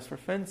standard size for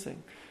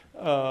fencing.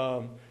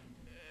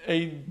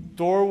 A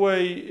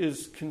doorway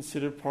is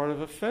considered part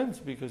of a fence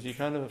because you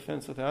can't have a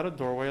fence without a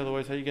doorway,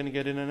 otherwise how are you going to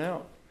get in and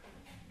out?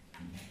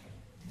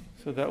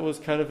 So that was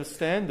kind of a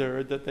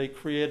standard that they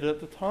created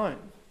at the time.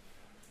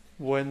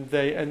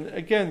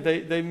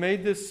 They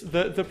made this,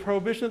 the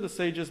prohibition that the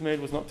sages made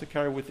was not to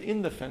carry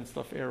within the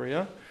fenced-off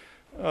area,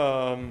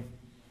 not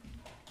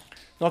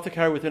to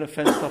carry within a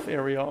fenced-off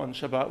area on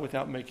Shabbat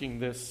without making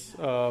this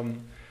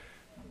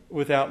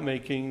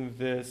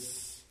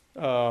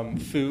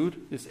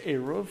food, this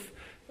eruv.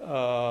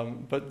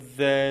 But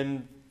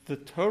then the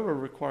Torah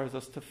requires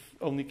us to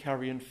only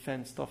carry in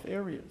fenced-off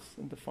areas,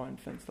 and define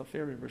fenced-off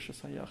area,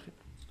 Rishus HaYachid.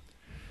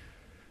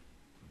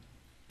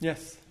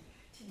 Yes?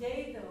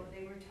 Today, though,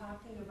 they were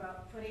talking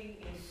about putting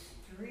a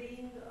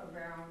string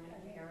around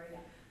an area.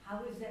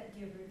 How is that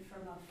different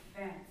from a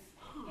fence?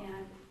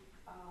 And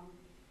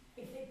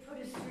if they put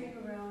a string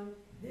around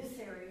this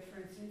area,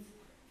 for instance,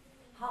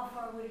 how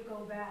far would it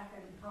go back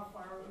and how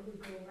far would it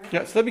go around?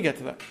 Yes, let me get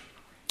to that.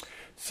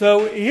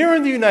 So here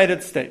in the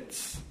United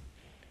States,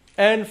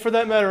 and for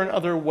that matter in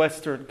other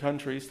Western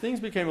countries, things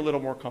became a little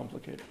more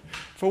complicated.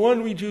 For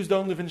one, we Jews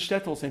don't live in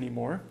shtetls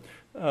anymore,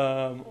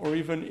 or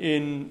even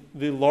in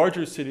the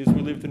larger cities,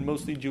 we lived in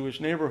mostly Jewish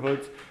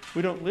neighborhoods.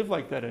 We don't live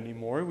like that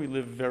anymore. We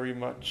live very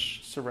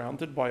much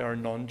surrounded by our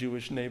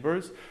non-Jewish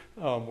neighbors.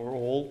 We're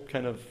all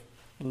kind of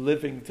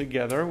living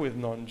together with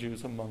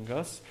non-Jews among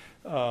us.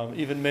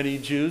 Even many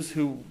Jews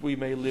who we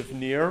may live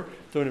near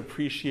don't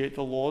appreciate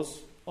the laws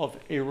of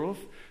Eruv,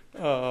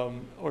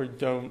 or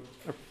don't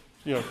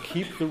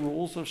keep the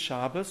rules of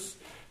Shabbos,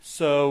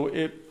 so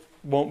it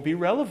won't be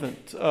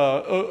relevant to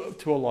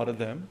a lot of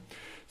them.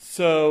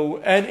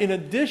 So, and in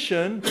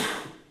addition,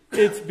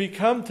 it's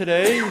become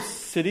today,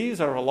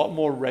 cities are a lot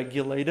more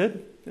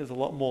regulated. There's a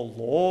lot more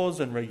laws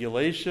and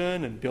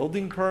regulation and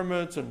building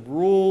permits and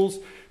rules.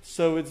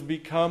 So it's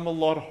become a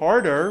lot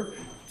harder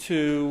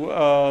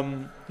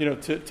to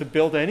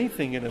build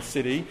anything in a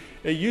city.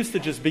 It used to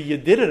just be you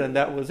did it and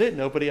that was it.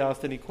 Nobody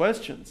asked any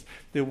questions.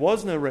 There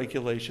was no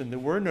regulation. There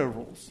were no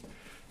rules.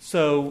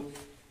 So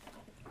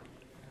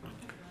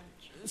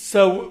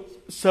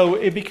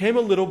it became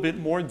a little bit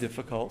more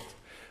difficult.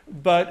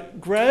 But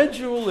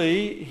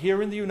gradually,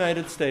 here in the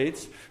United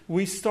States,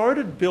 we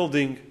started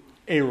building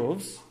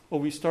eruvs, or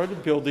we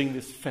started building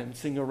this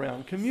fencing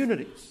around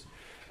communities.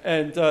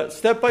 And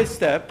step by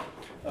step,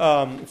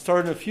 it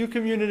started in a few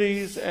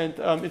communities, and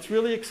it's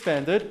really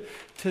expanded.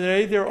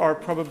 Today, there are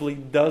probably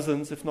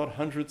dozens, if not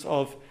hundreds,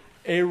 of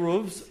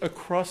eruvs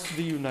across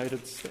the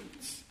United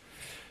States.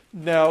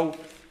 Now,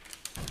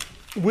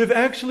 we've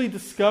actually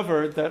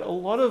discovered that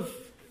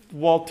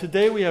while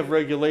today we have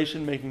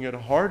regulation making it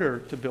harder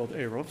to build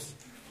eruvs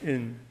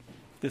in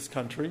this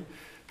country,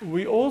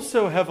 we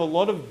also have a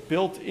lot of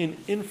built-in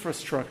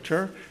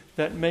infrastructure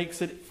that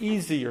makes it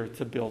easier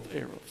to build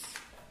eruvs.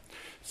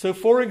 So,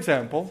 for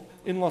example,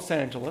 in Los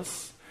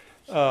Angeles,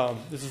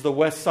 this is the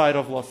west side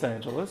of Los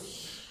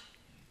Angeles.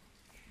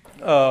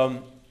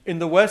 In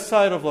the west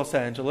side of Los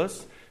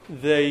Angeles,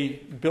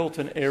 they built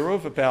an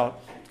eruv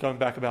going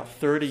back about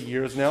 30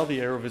 years now. The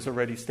eruv is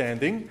already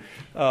standing.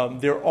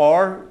 There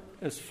are,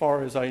 as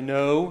far as I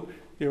know,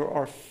 there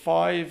are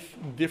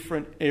 5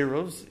 different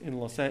eruvs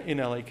in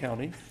LA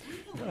County.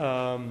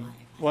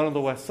 One on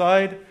the west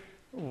side,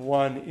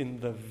 one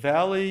in the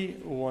valley,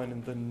 one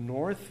in the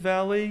north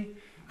valley,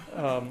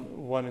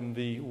 one in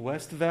the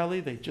west valley.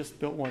 They just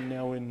built one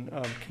now in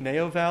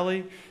Conejo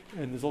Valley,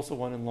 and there's also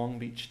one in Long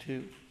Beach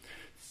too.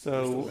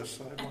 So, where's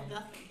the west side one?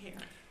 Nothing here.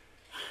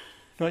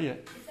 Not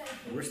yet.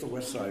 Where's the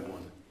west side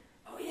one?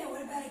 Oh yeah,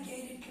 what about a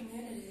gated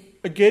community?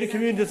 A gated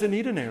community doesn't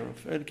need an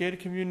eruv. A gated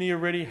community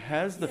already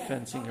has the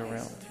fencing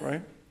around,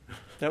 right?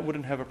 That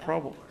wouldn't have a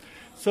problem.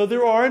 So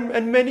there are,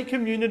 and many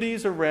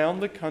communities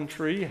around the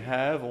country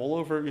have, all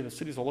over,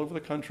 cities all over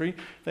the country,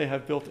 they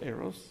have built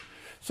eruvs.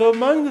 So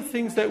among the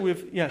things that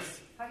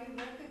yes? How do you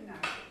recognize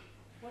it?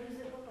 What does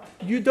it look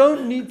like? You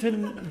don't need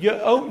to,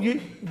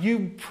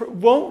 you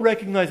won't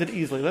recognize it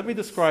easily. Let me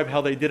describe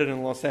how they did it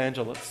in Los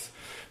Angeles.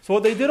 So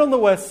what they did on the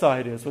west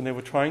side is, when they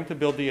were trying to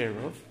build the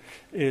eruv,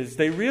 is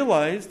they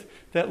realized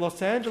that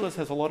Los Angeles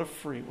has a lot of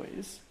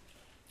freeways.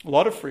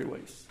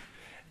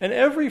 And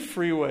every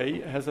freeway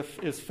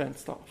is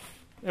fenced off.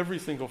 Every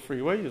single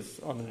freeway is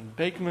on an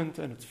embankment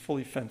and it's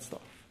fully fenced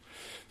off.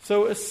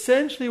 So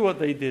essentially what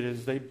they did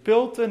is they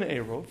built an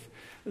eruv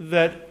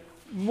that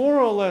more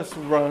or less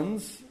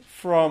runs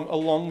from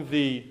along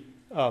the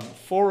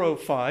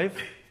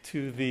 405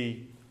 to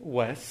the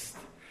west,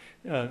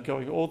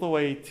 going all the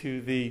way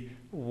to the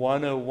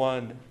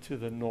 101 to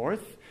the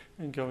north,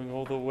 and going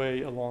all the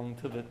way along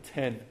to the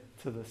 10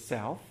 to the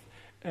south.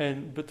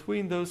 And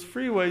between those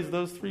freeways,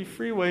 those 3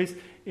 freeways,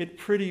 it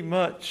pretty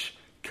much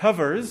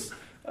covers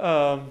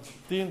the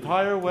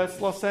entire West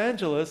Los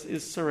Angeles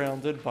is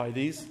surrounded by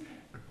these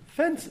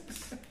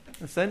fences,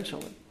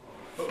 essentially.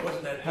 But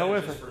wasn't that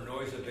However, just for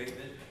noise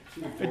abatement?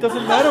 It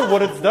doesn't matter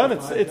what it's done.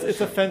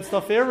 It's a fenced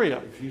off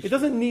area. It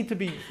doesn't need to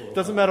be.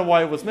 Doesn't matter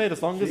why it was made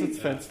as long as it's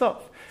fenced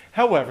off.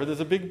 However, there's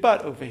a big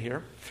but over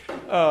here.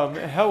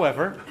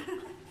 However,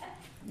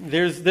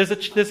 there's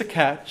a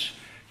catch.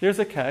 There's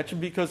a catch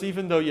because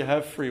even though you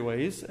have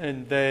freeways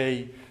and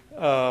they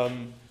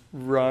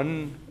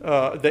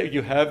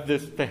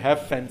they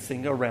have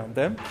fencing around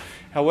them.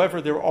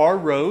 However, there are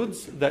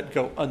roads that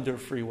go under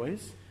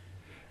freeways,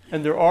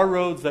 and there are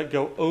roads that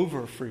go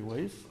over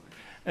freeways,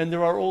 and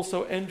there are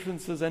also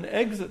entrances and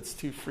exits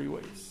to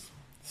freeways.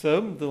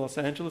 So the Los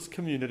Angeles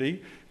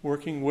community,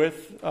 working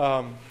with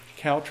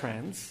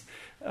Caltrans,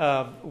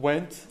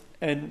 went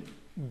and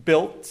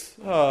built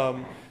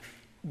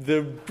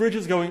the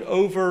bridges going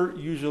over.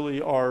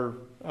 Usually are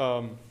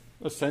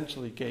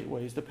essentially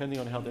gateways, depending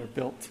on how they're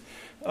built.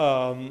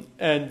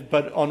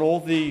 But on all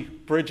the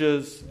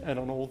bridges and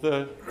on all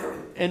the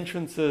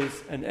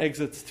entrances and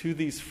exits to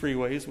these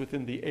freeways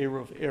within the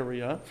Eruv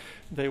area,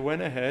 they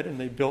went ahead and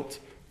they built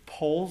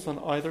poles on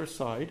either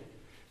side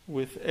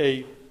with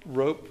a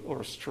rope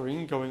or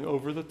string going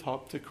over the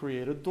top to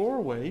create a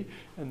doorway,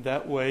 and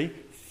that way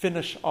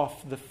finish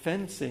off the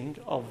fencing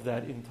of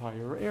that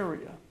entire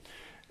area.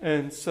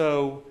 And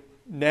so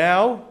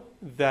now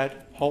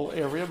that whole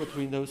area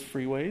between those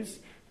freeways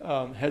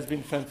has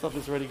been fenced off.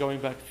 Is already going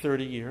back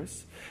 30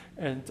 years.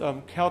 And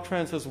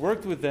Caltrans has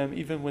worked with them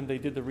even when they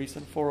did the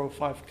recent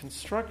 405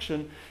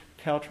 construction.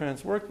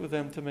 Caltrans worked with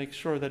them to make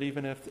sure that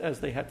even as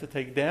they had to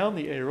take down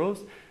the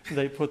arrows,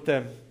 they put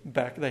them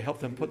back. They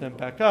helped them put them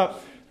back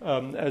up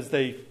as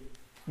they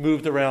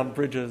moved around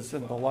bridges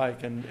and the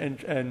like,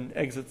 and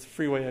exits,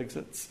 freeway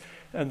exits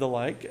and the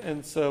like.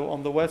 And so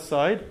on the west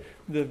side,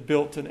 they've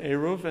built an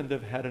Eruv, and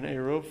they've had an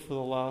Eruv for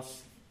the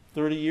last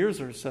 30 years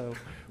or so,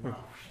 or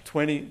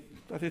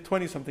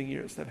 20-something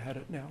years they've had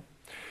it now.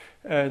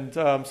 And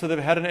so they've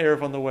had an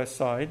Eruv on the west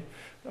side.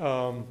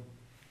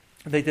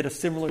 They did a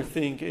similar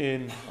thing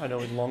in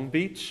Long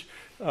Beach.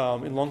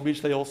 In Long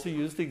Beach, they also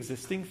used the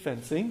existing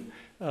fencing.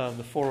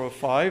 The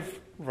 405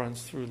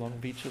 runs through Long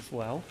Beach as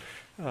well.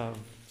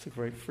 It's a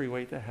great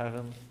freeway to have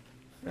in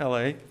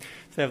LA.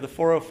 So they have the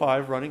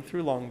 405 running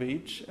through Long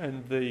Beach,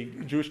 and the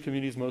Jewish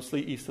community is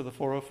mostly east of the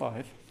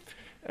 405.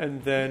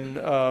 And then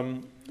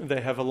they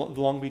have the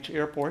Long Beach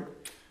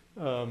Airport,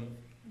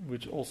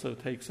 which also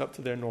takes up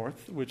to their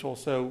north, which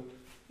also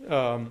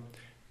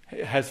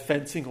has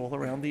fencing all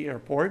around the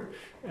airport.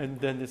 And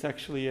then there's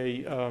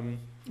actually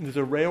there's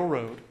a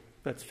railroad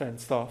that's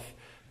fenced off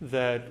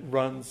that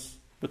runs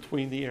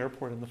between the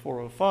airport and the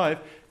 405,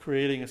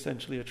 creating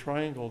essentially a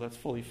triangle that's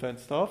fully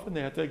fenced off. And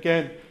they had to,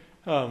 again,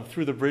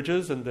 through the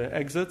bridges and the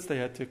exits, they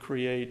had to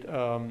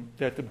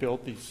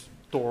build these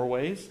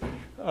doorways,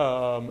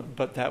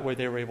 but that way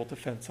they were able to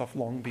fence off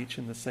Long Beach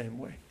in the same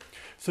way.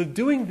 So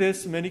doing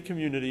this, many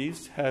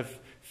communities have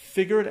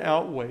figured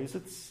out ways.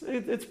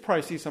 It's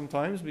pricey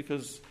sometimes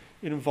because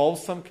it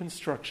involves some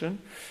construction.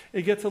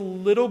 It gets a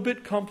little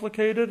bit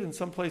complicated. In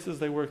some places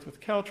they worked with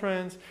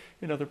Caltrans.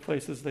 In other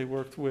places they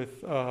worked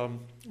with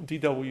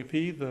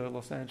DWP, the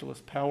Los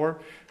Angeles Power,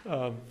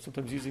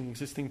 sometimes using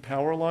existing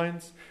power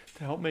lines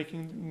to help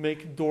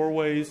make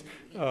doorways.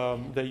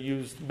 They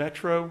used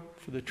Metro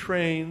for the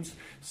trains.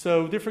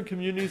 So different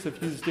communities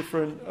have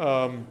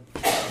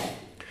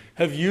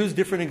used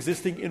different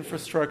existing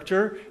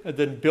infrastructure and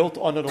then built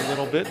on it a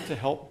little bit to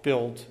help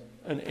build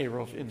an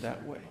Eruv in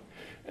that way.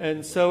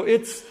 And so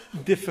it's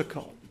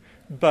difficult,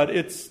 but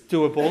it's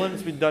doable, and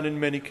it's been done in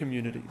many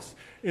communities.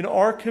 In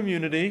our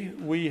community,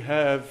 we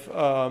have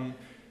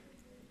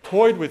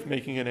toyed with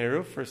making an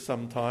Eruv for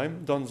some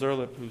time. Don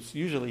Zerlip, who's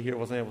usually here,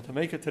 wasn't able to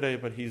make it today,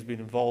 but he's been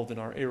involved in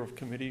our Eruv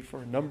committee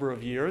for a number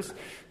of years.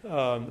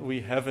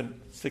 We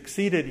haven't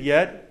succeeded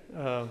yet,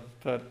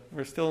 but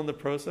we're still in the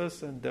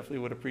process, and definitely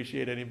would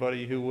appreciate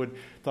anybody who would,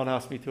 Don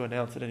asked me to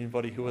announce it,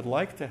 anybody who would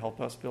like to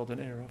help us build an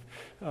Eruv.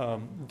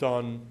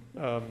 Don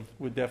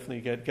would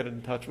definitely get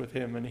in touch with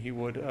him, and he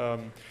would,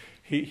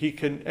 he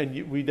can,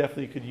 and we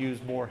definitely could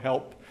use more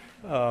help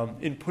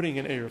in putting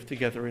an Eruv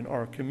together in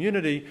our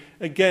community.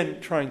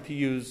 Again, trying to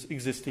use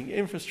existing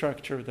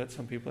infrastructure that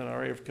some people in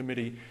our Eruv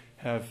committee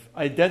have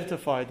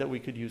identified that we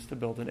could use to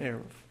build an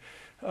Eruv.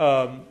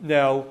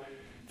 Now,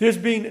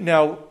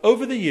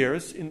 over the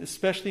years,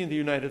 especially in the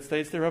United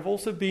States, there have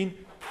also been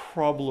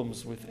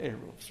problems with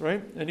Eruvs,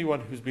 right?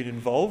 Anyone who's been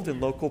involved in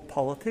local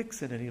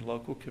politics in any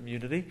local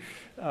community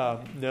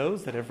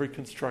knows that every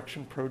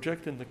construction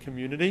project in the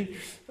community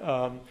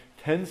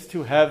tends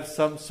to have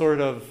some sort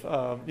of,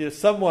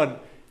 someone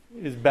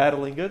is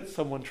battling it,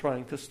 someone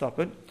trying to stop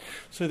it.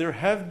 So there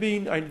have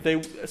been,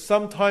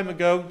 some time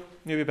ago,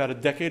 maybe about a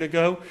decade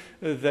ago,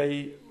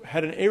 they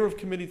had an Eruv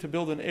committee to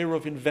build an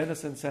Eruv in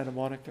Venice and Santa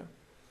Monica.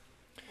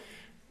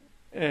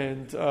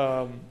 And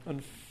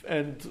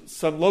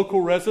some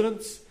local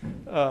residents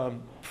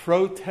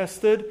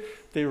protested.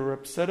 They were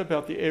upset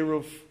about the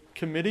Eruv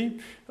committee,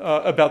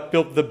 about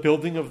the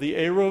building of the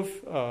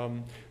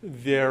Eruv.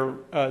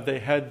 They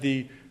had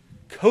the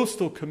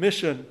Coastal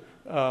Commission,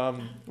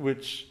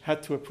 which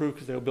had to approve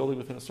because they were building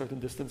within a certain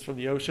distance from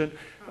the ocean.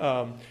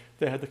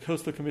 They had the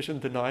Coastal Commission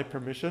deny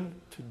permission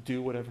to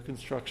do whatever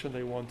construction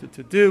they wanted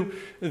to do.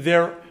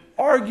 Their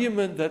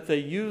argument that they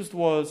used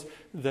was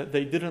that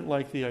they didn't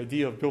like the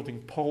idea of building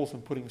poles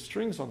and putting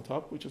strings on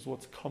top, which is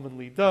what's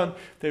commonly done.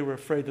 They were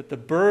afraid that the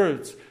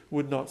birds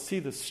would not see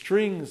the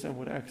strings and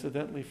would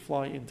accidentally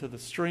fly into the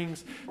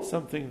strings,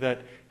 something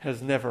that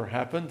has never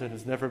happened and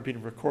has never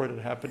been recorded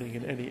happening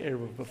in any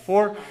Eruv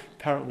before.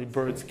 Apparently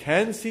birds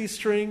can see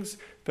strings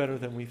better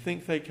than we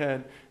think they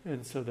can,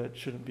 and so that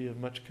shouldn't be of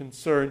much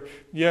concern,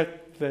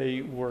 yet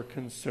they were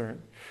concerned.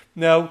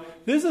 Now,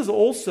 this is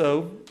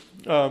also,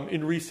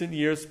 in recent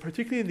years,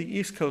 particularly in the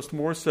East Coast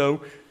more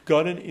so,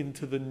 gotten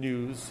into the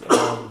news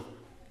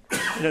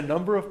in a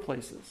number of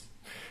places.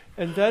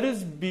 And that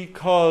is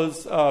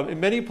because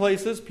in many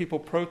places people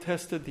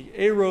protested the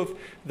Eruv.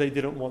 They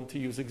didn't want to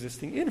use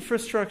existing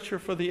infrastructure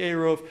for the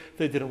Eruv.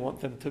 They didn't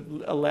want them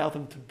to allow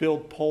them to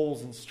build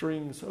poles and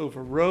strings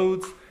over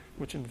roads,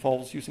 which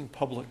involves using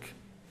public,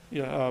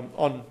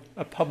 on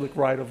a public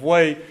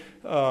right-of-way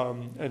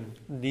and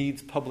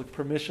needs public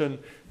permission.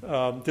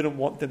 Didn't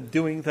want them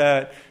doing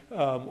that,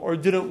 or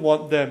didn't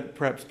want them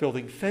perhaps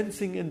building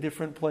fencing in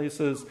different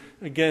places.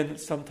 Again,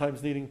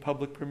 sometimes needing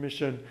public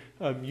permission,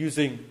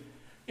 using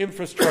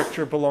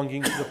infrastructure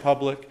belonging to the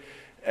public.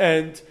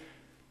 And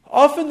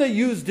often they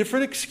use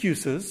different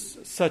excuses,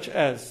 such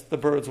as the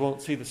birds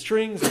won't see the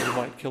strings and you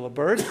might kill a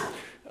bird,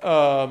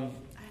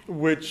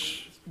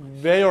 which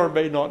may or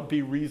may not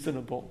be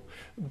reasonable.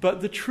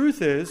 But the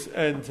truth is,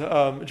 and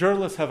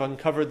journalists have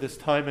uncovered this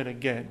time and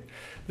again,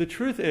 the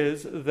truth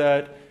is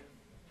that,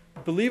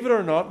 believe it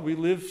or not, we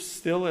live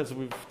still, as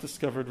we've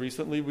discovered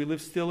recently, we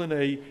live still in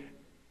a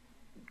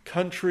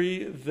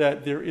country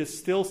that there is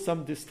still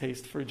some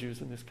distaste for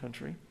Jews in this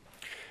country.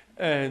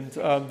 And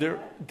there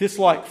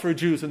dislike for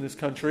Jews in this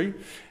country.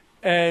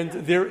 And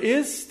there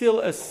is still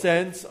a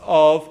sense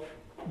of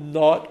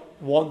not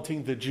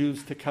wanting the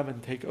Jews to come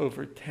and take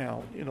over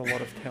town in a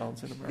lot of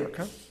towns in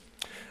America.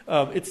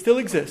 It still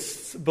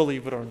exists,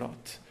 believe it or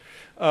not.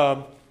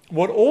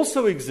 What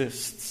also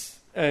exists,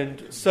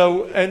 and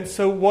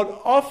so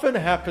what often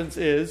happens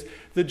is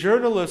the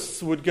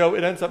journalists would go,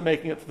 it ends up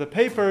making it to the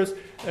papers,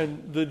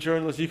 and the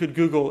journalists, you could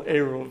Google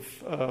Eruv,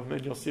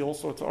 and you'll see all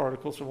sorts of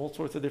articles from all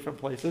sorts of different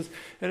places,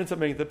 and it ends up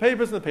making the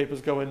papers, and the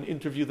papers go and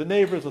interview the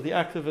neighbors or the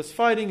activists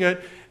fighting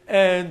it,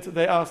 and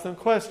they ask them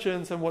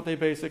questions, and what they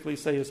basically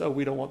say is,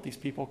 we don't want these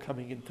people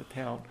coming into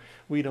town.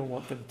 We don't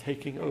want them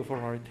taking over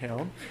our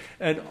town.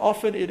 And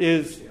often it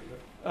is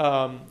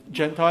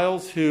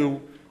Gentiles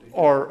who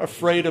are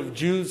afraid of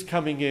Jews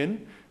coming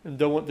in, and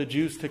don't want the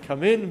Jews to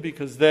come in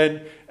because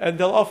then, and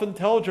they'll often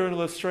tell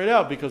journalists straight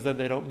out, because then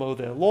they don't mow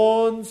their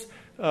lawns,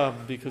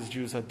 because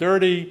Jews are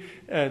dirty,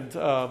 and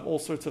all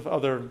sorts of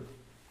other,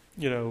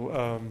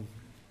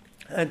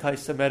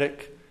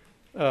 anti-Semitic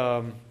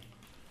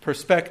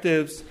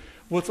perspectives.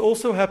 What's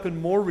also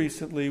happened more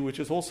recently, which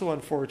is also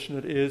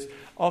unfortunate, is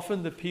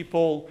often the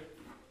people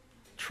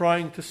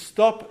trying to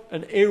stop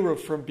an Eruv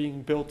from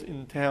being built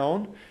in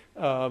town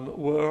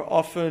were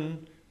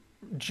often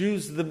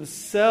Jews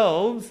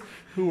themselves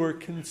who were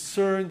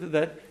concerned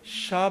that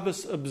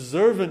Shabbos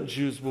observant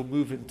Jews will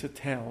move into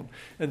town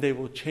and they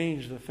will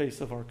change the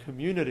face of our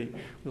community.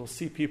 We'll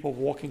see people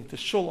walking to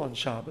shul on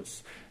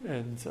Shabbos,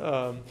 and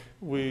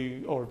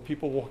or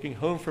people walking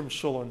home from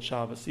shul on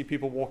Shabbos, see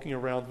people walking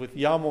around with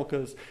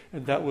yarmulkes,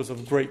 and that was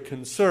of great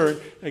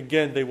concern.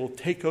 Again, they will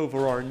take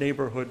over our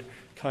neighborhood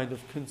kind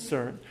of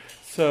concern.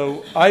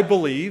 So I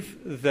believe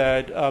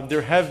that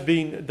there have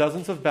been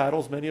dozens of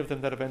battles, many of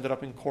them that have ended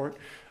up in court,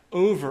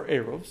 over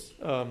Eruvs.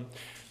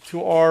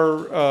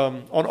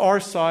 On our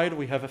side,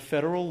 we have a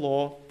federal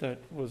law that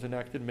was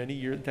enacted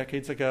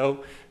decades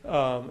ago,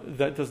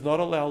 that does not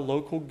allow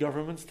local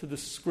governments to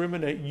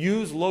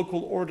use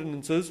local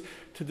ordinances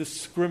to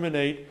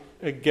discriminate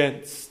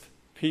against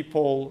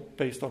people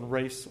based on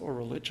race or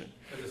religion.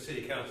 But the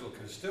city council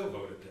can still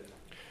vote it down.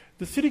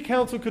 The city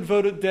council could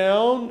vote it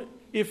down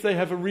if they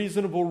have a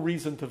reasonable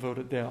reason to vote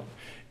it down.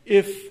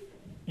 If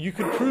you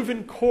could prove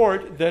in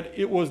court that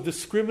it was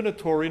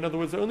discriminatory, in other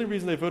words, the only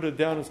reason they voted it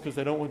down is because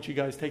they don't want you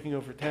guys taking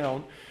over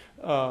town,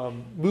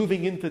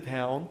 moving into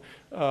town,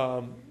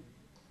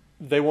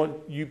 they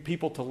want you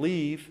people to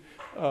leave,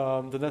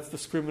 then that's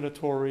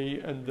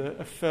discriminatory, and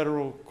a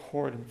federal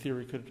court, in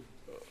theory, could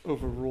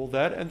overrule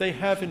that, and they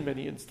have in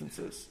many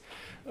instances.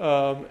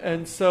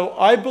 And so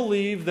I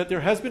believe that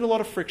there has been a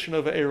lot of friction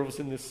over Eruvs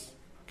in this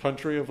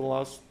country over the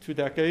last 2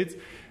 decades,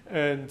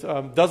 and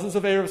dozens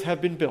of Eruvs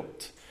have been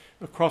built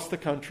across the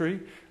country.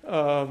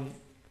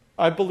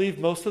 I believe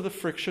most of the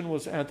friction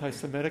was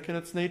anti-Semitic in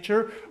its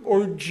nature,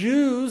 or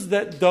Jews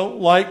that don't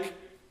like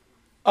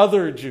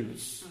other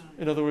Jews.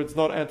 In other words,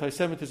 not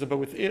anti-Semitism,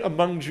 but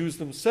among Jews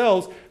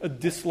themselves, a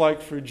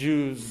dislike for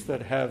Jews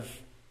that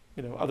have,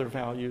 other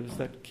values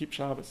that keep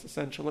Shabbos,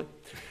 essentially.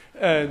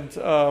 And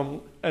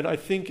I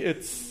think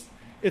it's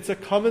a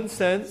common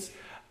sense.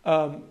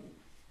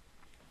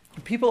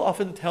 People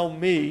often tell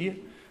me,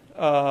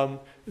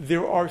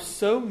 there are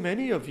so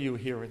many of you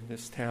here in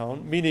this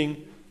town,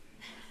 meaning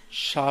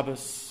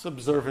Shabbos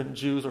observant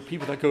Jews or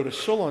people that go to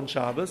shul on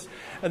Shabbos.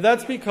 And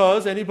that's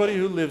because anybody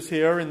who lives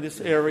here in this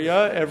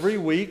area every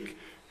week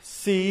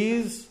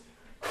sees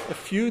a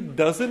few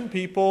dozen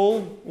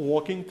people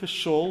walking to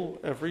shul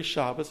every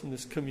Shabbos in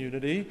this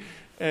community.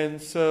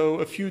 And so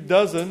a few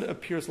dozen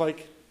appears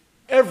like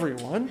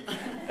everyone.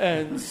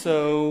 And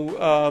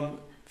so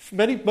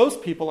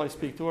most people I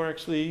speak to are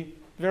actually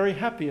very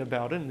happy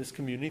about it in this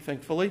community,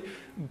 thankfully.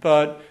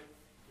 But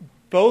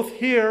both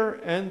here,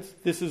 and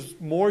this is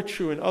more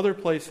true in other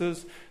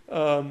places,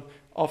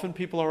 often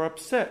people are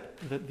upset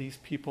that these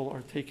people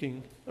are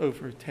taking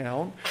over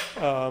town.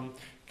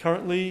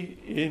 Currently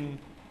in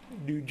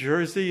New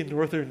Jersey, in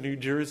northern New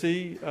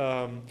Jersey,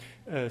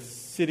 a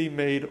city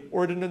made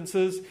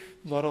ordinances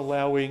not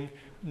allowing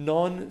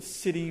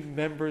non-city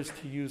members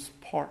to use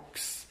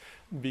parks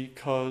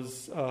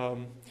because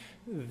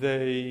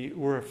they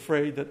were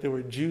afraid that there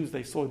were Jews.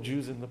 They saw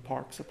Jews in the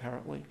parks,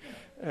 apparently.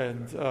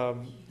 And,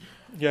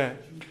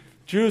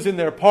 Jews in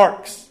their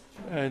parks.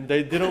 And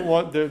there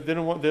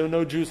were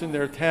no Jews in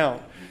their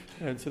town.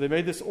 And so they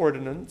made this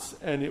ordinance,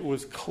 and it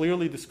was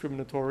clearly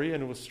discriminatory,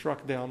 and it was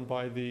struck down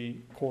by the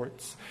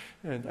courts.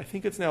 And I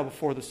think it's now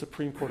before the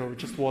Supreme Court, or it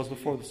just was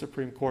before the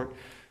Supreme Court.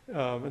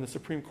 And the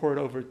Supreme Court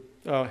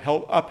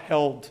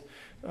upheld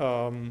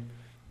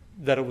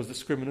that it was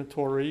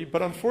discriminatory.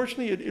 But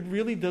unfortunately, it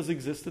really does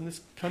exist in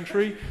this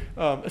country.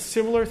 A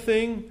similar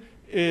thing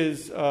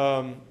is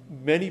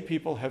many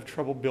people have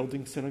trouble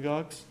building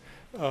synagogues.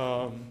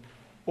 There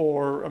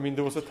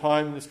was a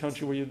time in this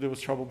country where there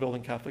was trouble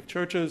building Catholic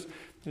churches.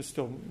 There's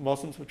still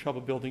Muslims with trouble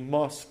building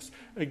mosques.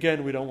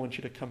 Again, we don't want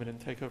you to come in and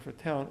take over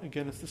town.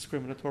 Again, it's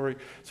discriminatory.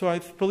 So I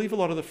believe a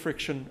lot of the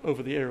friction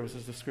over the arrows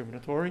is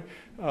discriminatory.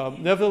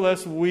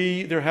 Nevertheless,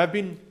 there have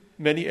been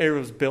many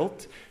arrows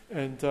built,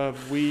 and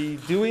we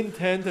do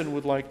intend and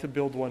would like to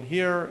build one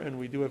here, and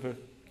we do have a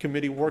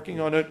committee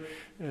working on it,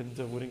 and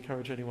would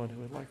encourage anyone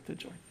who would like to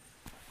join.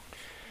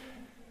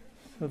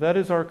 So that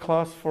is our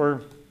class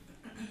for...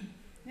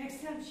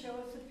 Next time, show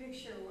us a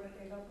picture of what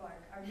they look like.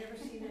 I've never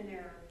seen an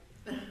arrow.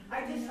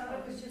 I just thought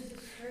it was just a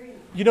string.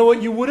 You know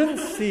what? You wouldn't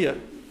see it.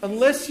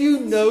 Unless you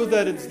know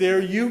that it's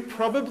there, you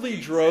probably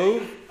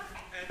drove...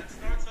 And it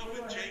starts off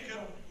with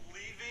Jacob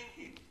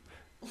leaving...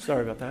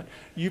 Sorry about that.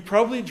 You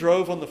probably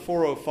drove on the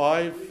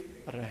 405,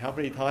 I don't know how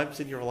many times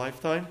in your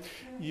lifetime.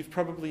 You've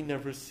probably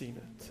never seen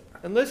it.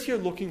 Unless you're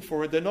looking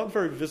for it, they're not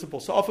very visible.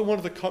 So often one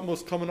of the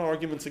most common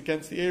arguments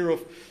against the Eruv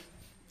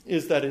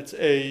is that it's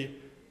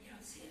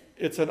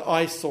an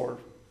eyesore.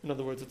 In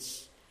other words, it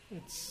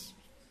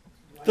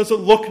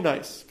doesn't look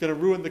nice. Going to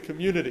ruin the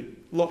community.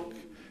 Look,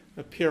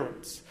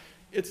 appearance.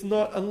 It's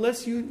not,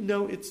 unless you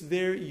know it's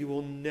there, you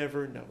will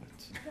never know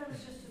it. That was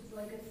just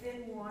like a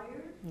thin wire?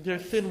 They're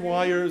thin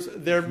wires.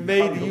 They're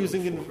made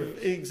using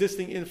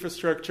existing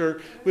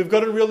infrastructure. We've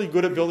gotten really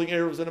good at building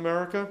Eruvs in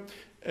America.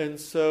 And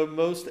so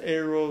most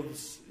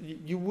Eruvs,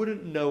 you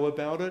wouldn't know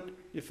about it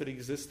if it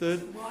existed.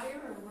 Is it wire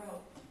or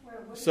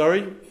rope?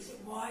 Sorry? Is it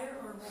wire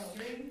or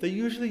rope? They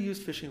usually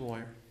use fishing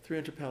wire.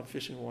 300-pound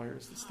fishing wire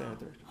is the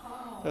standard.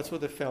 Oh. That's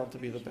what they found to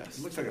be the best.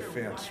 It looks like a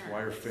fence,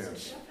 wire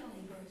fence. So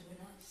definitely birds would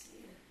not see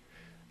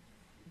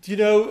it. Do you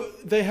know,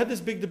 they had this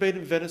big debate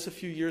in Venice a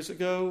few years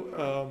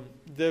ago.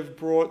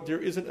 There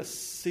isn't a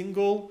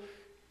single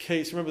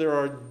case. Remember, there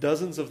are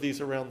dozens of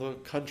these around the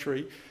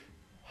country,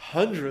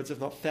 hundreds, if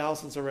not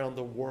thousands, around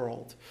the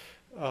world.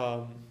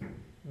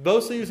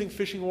 Mostly using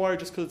fishing wire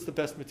just because it's the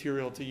best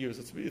material to use.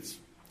 It's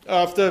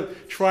after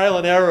trial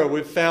and error,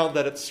 we've found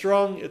that it's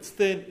strong, it's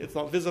thin, it's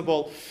not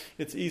visible,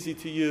 it's easy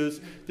to use.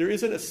 There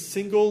isn't a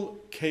single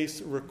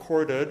case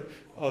recorded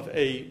of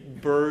a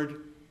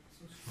bird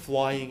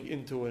flying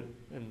into it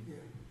and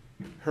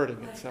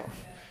hurting itself.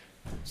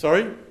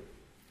 Sorry?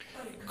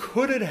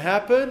 Could it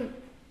happen?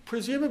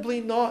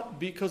 Presumably not,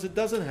 because it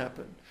doesn't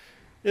happen.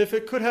 If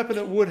it could happen,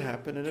 it would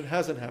happen, and it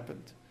hasn't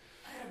happened.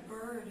 I had a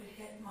bird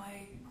hit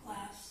my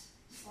glass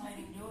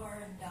sliding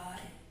door and died.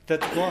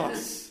 That's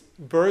glass.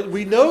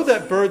 We know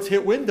that birds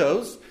hit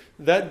windows.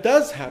 That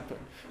does happen.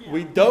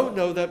 We don't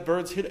know that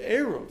birds hit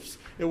Eruvs.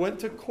 It went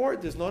to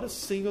court. They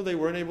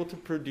weren't able to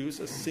produce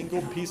a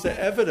single piece of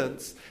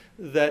evidence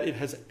that it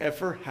has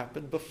ever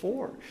happened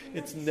before.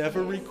 It's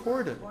never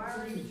recorded.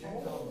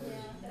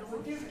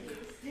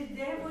 Did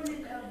they have one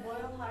in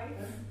Boyle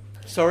Heights?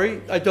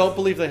 Sorry, I don't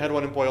believe they had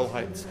one in Boyle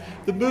Heights.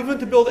 The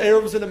movement to build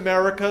Eruvs in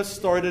America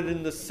started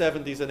in the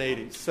 70s and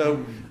 80s.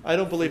 So I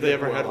don't believe they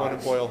ever had one in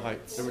Boyle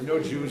Heights. There were no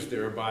Jews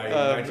there by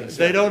 1970.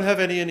 They don't have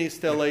any in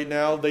East LA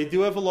now. They do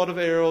have a lot of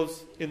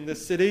Eruvs in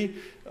this city.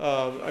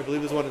 I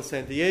believe there's one in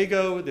San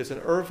Diego. There's in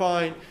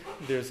Irvine.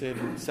 There's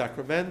in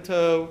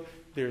Sacramento.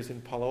 There's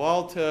in Palo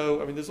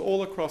Alto. I mean, there's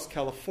all across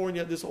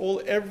California.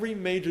 Every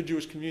major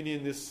Jewish community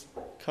in this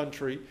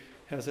country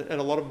has it, and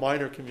a lot of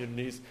minor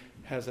communities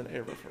has an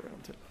Eruv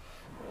around it.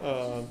 It's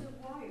just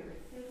a wire,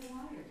 thin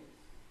wire,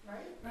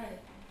 right? Right.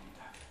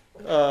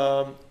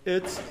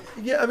 It's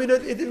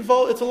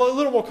a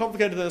little more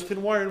complicated than a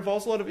thin wire. It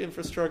involves a lot of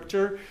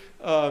infrastructure.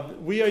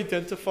 We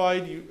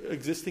identified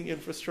existing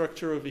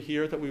infrastructure over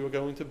here that we were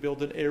going to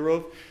build an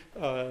Eruv,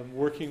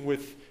 working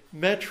with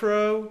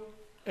Metro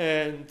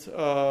and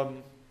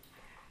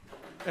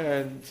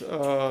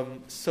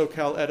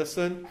SoCal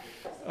Edison.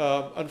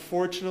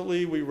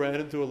 Unfortunately, we ran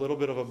into a little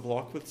bit of a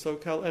block with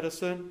SoCal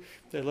Edison.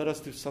 They let us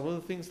do some of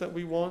the things that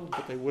we want,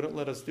 but they wouldn't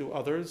let us do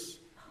others.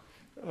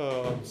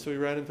 So we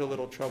ran into a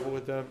little trouble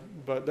with them.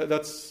 But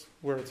that's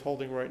where it's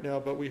holding right now.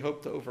 But we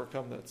hope to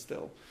overcome that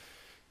still,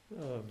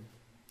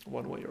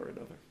 one way or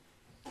another.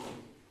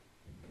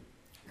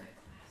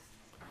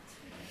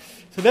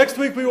 So next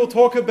week we will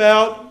talk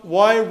about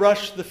why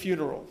rush the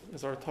funeral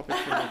is our topic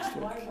for next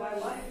week.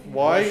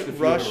 Why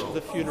rush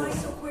the funeral?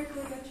 So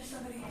quickly, got you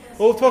somebody who does-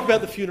 Well, we'll talk about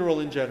the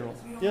funeral in general.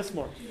 Yes,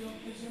 Mark?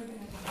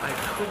 I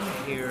couldn't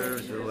hear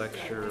the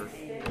lecture,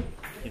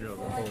 the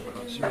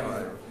Holocaust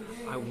survivor.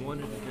 I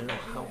wanted to know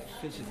how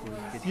physically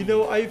did he...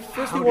 I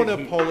firstly want to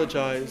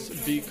apologize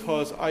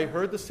because I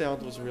heard the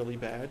sound was really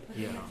bad.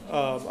 Yeah.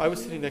 I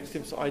was sitting next to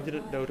him, so I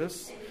didn't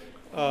notice.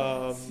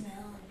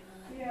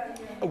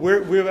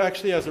 We're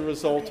actually, as a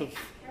result of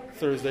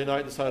Thursday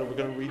night, decided we're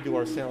going to redo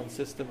our sound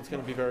system. It's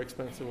going to be very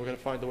expensive. We're going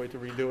to find a way to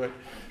redo it.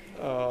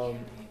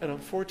 And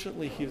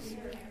unfortunately, a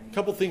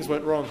couple things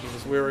went wrong. He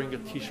was wearing a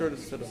T-shirt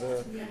instead of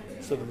the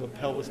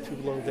lapel was too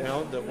low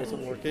down. That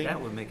wasn't working. That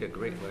would make a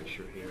great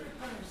lecture here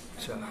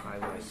to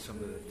highlight some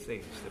of the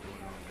things that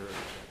went on during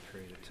that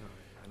period of time.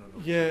 I don't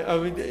know. Yeah, I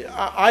mean,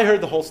 I heard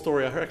the whole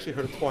story. I actually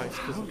heard it twice.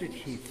 How did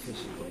he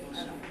physically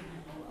escape?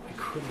 I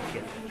couldn't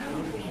get it.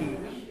 How did he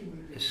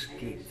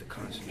escape the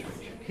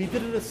concentration? He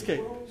didn't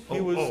escape. He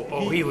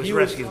was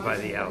rescued by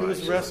the Allies. He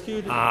was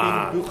rescued in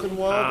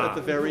Buchenwald at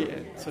the very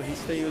end. So he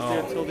stayed there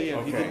until the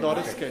end. He did not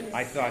escape.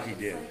 I thought he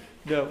did.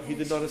 No, he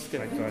did not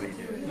escape. I thought he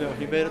did. No,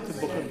 he made it to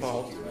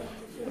Buchenwald.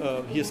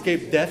 He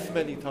escaped death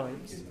many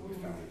times.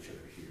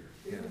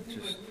 Yeah,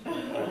 just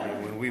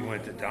when we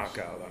went to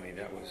Dachau,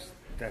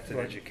 that's an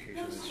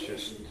education. It's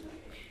just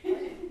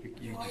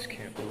you just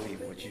can't believe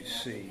what you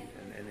see,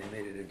 and they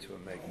made it into a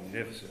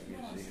magnificent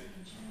museum.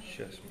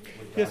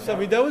 Yes, I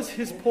mean that was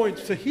his point.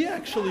 So he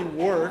actually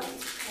worked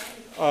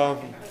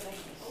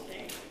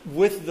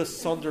with the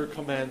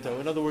Sonderkommando.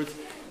 In other words,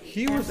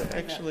 he was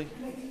actually.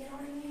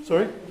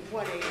 Sorry.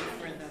 What age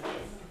for the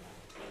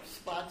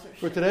sponsorship?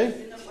 For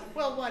today?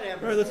 Well,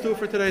 whatever. All right, let's do it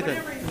for today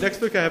then. Next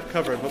week I have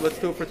covered, but let's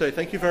do it for today.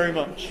 Thank you very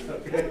much.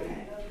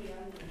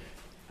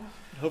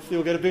 Hopefully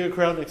we'll get a bigger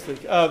crowd next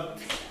week. So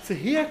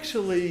he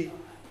actually...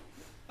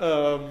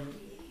 so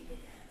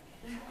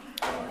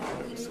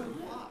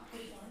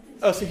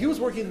he was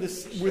working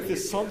with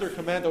this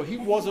Sonderkommando. He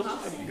wasn't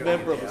a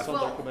member of the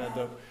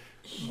Sonderkommando,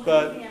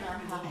 but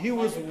he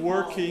was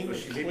working,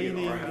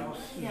 cleaning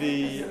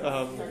the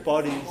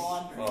bodies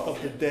of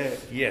the dead.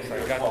 Yes,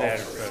 I got that.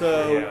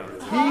 So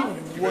he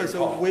was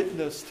a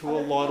witness to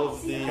a lot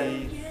of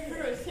the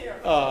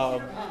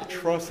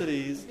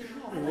atrocities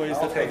in ways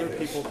that other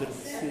people didn't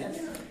see.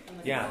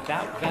 Yeah,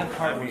 that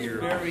part was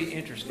very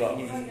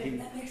interesting.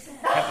 He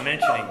kept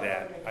mentioning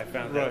that. I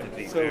found that to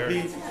be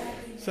very...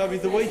 So I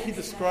mean, the way he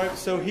described,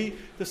 the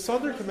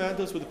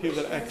Sonderkommandos were the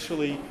people that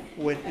actually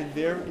went in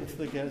there into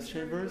the gas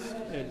chambers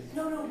and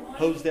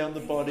hosed down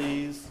the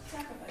bodies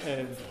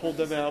and pulled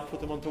them out, put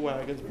them onto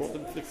wagons, brought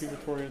them to the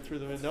crematorium and threw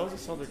them in. That was a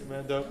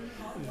Sonderkommando.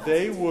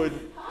 They would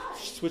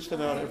switch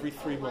them out every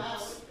 3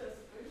 months.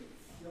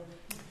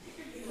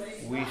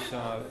 We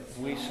saw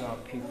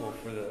people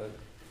for the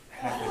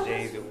half a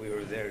day that we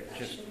were there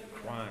just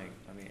crying.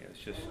 I mean, it's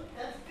just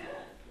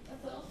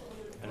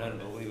an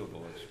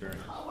unbelievable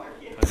experience.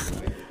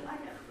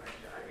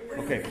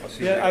 Okay, I'll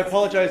see you. I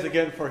apologize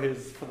again for the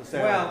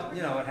sound.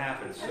 Well, it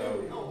happens.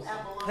 So,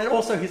 and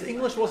also his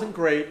English wasn't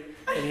great,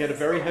 and he had a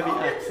very heavy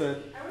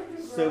accent.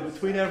 So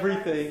between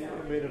everything,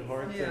 it made it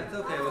hard. yeah, it's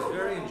okay. It was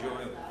very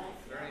enjoyable.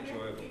 Very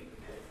enjoyable.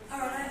 All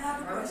right, I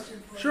have a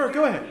question for you. Sure,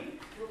 go ahead.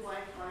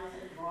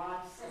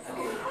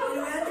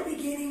 Okay, at the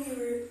beginning you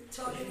were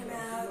talking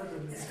about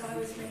this guy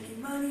was making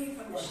money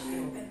from the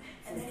sheep,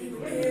 and then he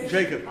would give.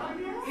 Jacob.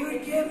 He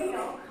would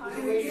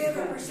give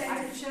a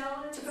percentage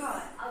to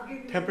God.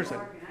 10%. I say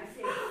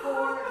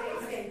 4,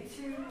 they say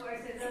 2, I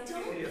said I that's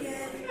don't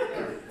get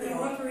the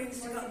offerings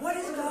to God. What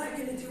is God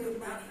going to do with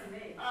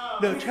money?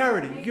 No,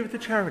 charity. You give it to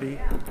charity.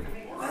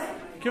 What?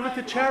 Give it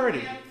to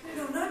charity.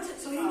 No, not to,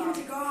 so he didn't give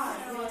it to God.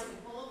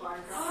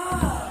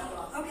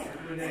 Oh, okay.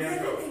 And the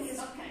other thing is,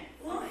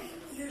 why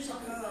years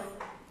ago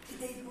did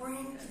they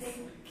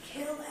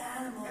kill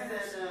animals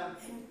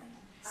and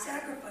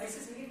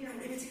sacrifices and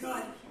give it to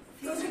God?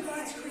 Those are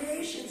God's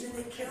creations, and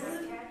they kill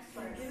them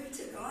and give it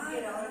to God.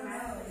 I don't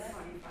know.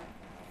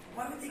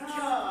 Why would they kill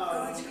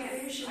God's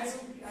creations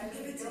and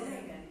give it to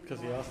Him?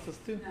 Because he asked us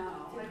to. It's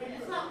not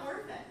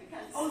worth it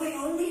because. Oh, they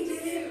only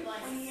did it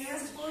when He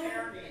asked for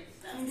it?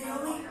 I mean, they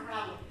only.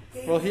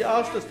 Well, he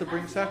asked us to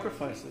bring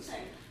sacrifices.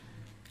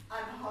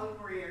 I'm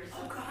hungry or Oh,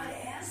 something. God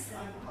asked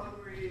them I'm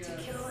hungry to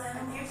kill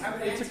animals.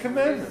 It's a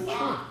commandment,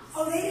 sure.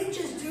 Oh, they didn't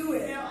just do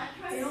it.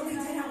 They only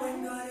did it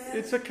when God asked.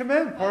 It's a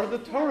command, part of the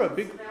Torah. A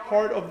big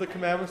part of the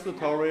commandments of the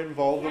Torah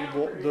involve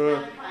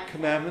the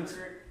commandments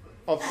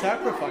of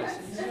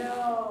sacrifices.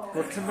 Were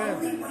Only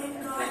commanded.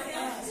 when God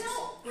asked.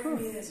 bring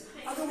me this.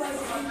 Otherwise,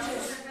 they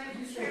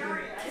just kill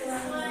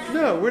animals.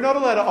 No, we're not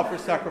allowed to offer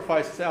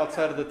sacrifices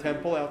outside of the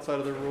temple, outside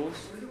of the rules.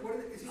 Okay,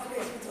 so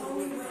it's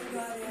only when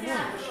God asks.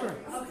 Yeah, sure.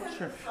 Okay.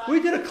 Sure.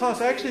 We did a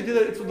class, I actually did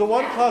it, it's the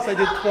one class I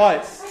did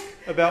twice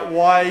about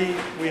why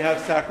we have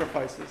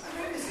sacrifices.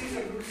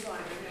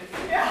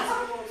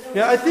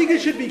 Yeah, I think it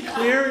should be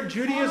clear,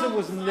 Judaism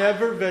was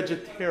never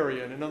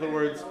vegetarian. In other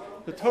words,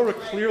 the Torah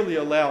clearly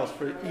allows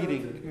for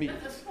eating meat.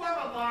 It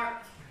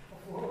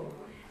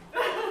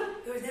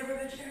was never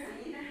vegetarian?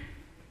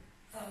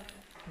 Oh, okay.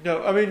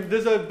 No, I mean,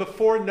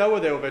 before Noah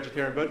they were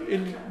vegetarian, but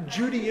in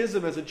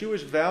Judaism, as a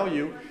Jewish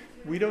value,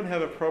 we don't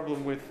have a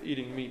problem with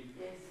eating meat.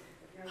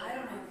 I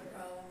don't have a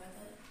problem with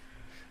it.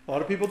 A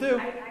lot of people do.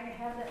 I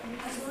have that.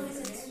 As long as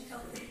it's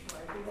healthy.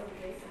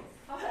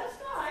 Oh, that's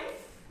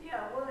nice.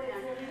 Yeah, well, it's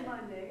every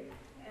Monday,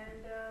 and,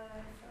 so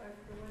I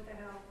figured, what the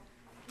hell?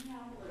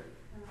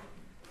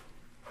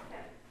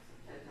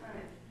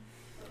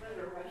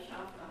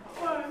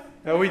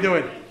 How are we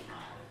doing?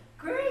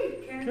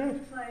 Great, Ken Good.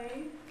 was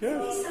playing. Good.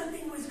 Maybe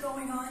something was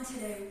going on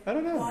today. I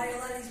don't know. Why a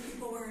lot of these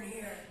people weren't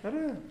here. I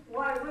don't know.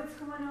 Why, what's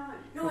going on?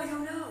 No, I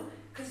don't know.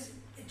 Because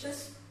it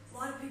just, a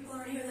lot of people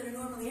aren't here that are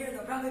normally here.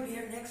 They'll probably be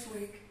here next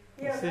week.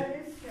 Yeah, see.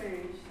 that is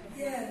strange.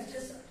 Yeah, it's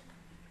just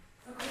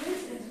a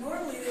coincidence.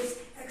 Normally there's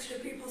extra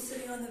people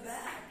sitting on the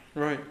back.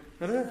 Right.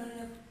 I don't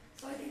know.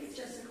 So I think it's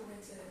just a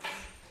coincidence.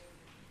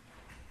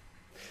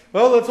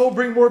 Well, let's all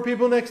bring more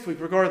people next week,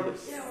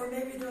 regardless. Yeah, or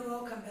maybe they'll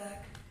all come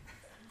back.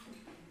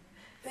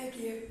 Thank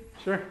you.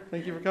 Sure.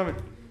 Thank you for coming.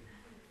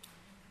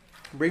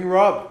 Bring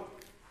Rob.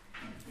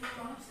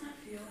 Rob's not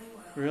feeling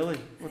well. Really?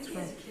 I What's think he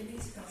wrong? has a kidney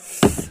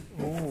stone.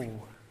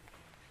 Oh.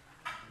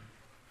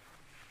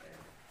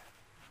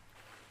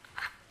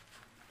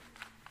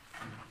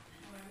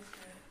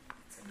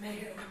 It's a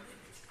mayo.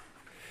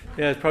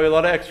 Yeah, it's probably a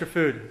lot of extra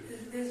food.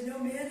 There's no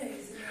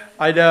mayonnaise in that.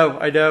 I know.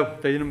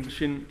 They didn't.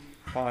 She didn't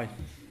buy.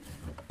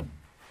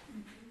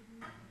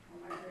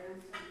 My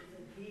grandson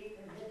is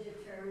a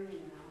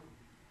vegetarian now.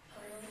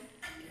 Oh, really?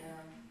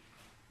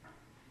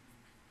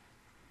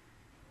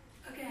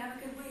 Okay, have a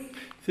good week.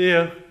 See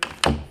ya.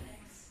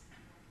 Thanks.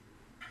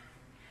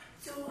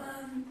 So,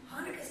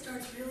 Hanukkah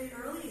starts really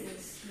early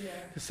this year.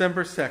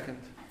 December 2nd.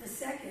 The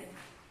 2nd.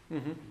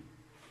 Mm-hmm.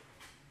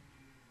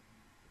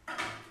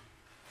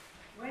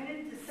 When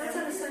did That's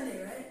on a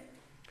Sunday, right?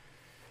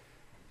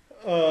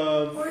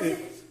 Or is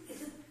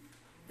It's it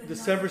the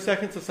December ninth?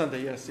 2nd to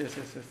Sunday. Yes, it's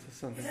Is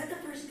Sunday. that the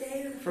first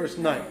day or the First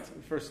night.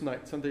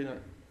 Sunday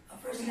night.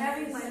 First We're night,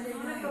 having my Sunday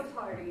night. Hanukkah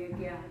party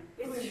again.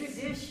 It's Please.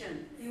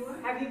 tradition. You are?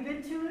 Have you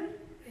been to it?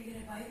 Are you going to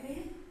invite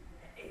me?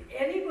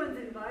 Anyone's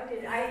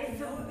invited. I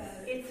know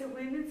about it. It's a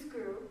women's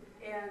group,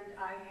 and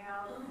I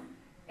have, Oh.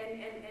 and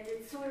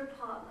it's sort of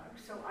potluck.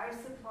 So I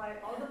supply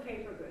all the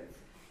paper goods,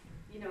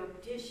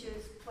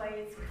 dishes,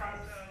 plates,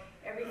 cups,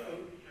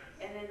 everything,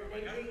 and then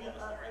they bring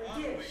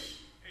a dish.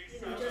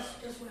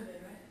 Just women,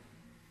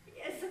 right?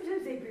 Yeah,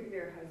 sometimes they bring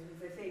their husbands.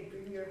 They say,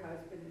 bring your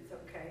husband, it's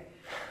okay.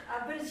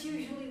 But it's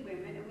usually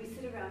women, and we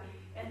sit around.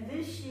 And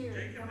this year,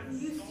 we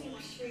used to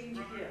exchange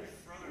gifts.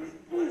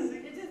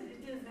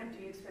 It doesn't have to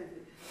be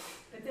expensive.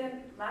 But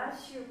then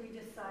last year, we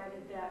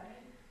decided that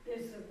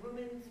there's a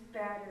women's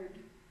battered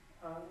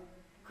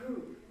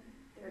group.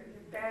 They're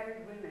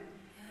battered women.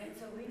 And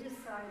so we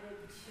decided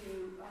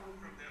to...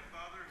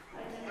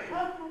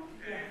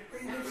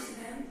 Bring gifts to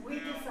them? We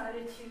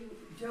decided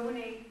to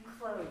donate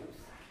clothes.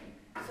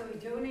 So we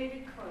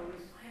donated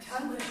clothes. I have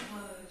so much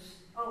clothes.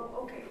 Oh,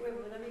 okay. Wait,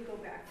 let me go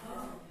back to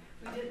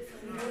this.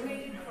 We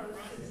donated clothes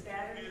to the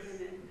battered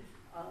women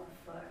of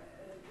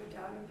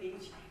Redondo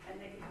Beach, and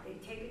they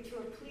take it to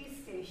a police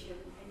station,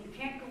 and you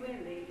can't go in.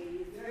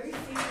 It's very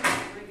secret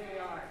where they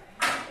are.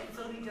 And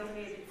so we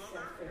donated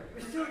stuff there.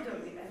 We're still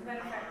donating. As a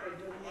matter of fact, I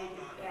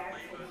donated bags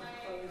of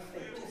clothes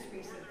that just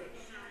recently.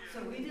 So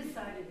we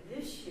decided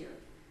this year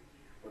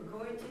we're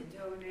going to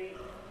donate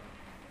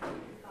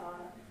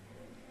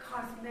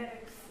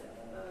cosmetics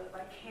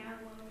like hand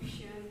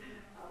lotion,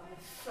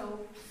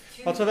 soaps,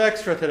 Lots of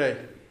extra today.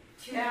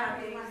 toothpaste, Yeah.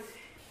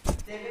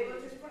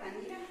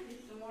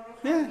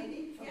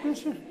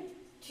 Sure.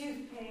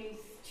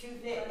 toothpaste.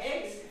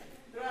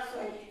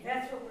 So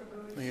that's what we're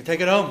going to You can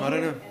take it home. I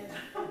don't know. as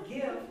a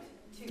gift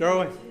to Throw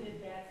away. to the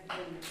battered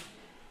women.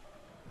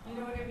 You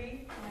know what I mean?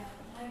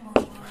 Yeah, I'm on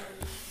board.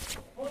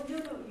 Well, no,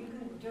 you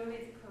can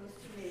donate the clothes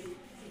to me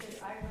because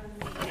I run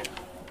the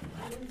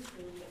women's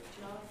group at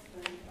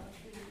Jocelyn up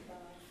to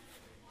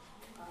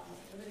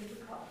what do you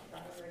call it?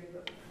 Not already,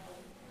 but we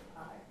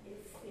call it.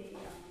 It's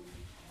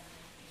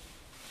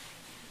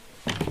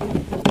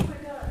the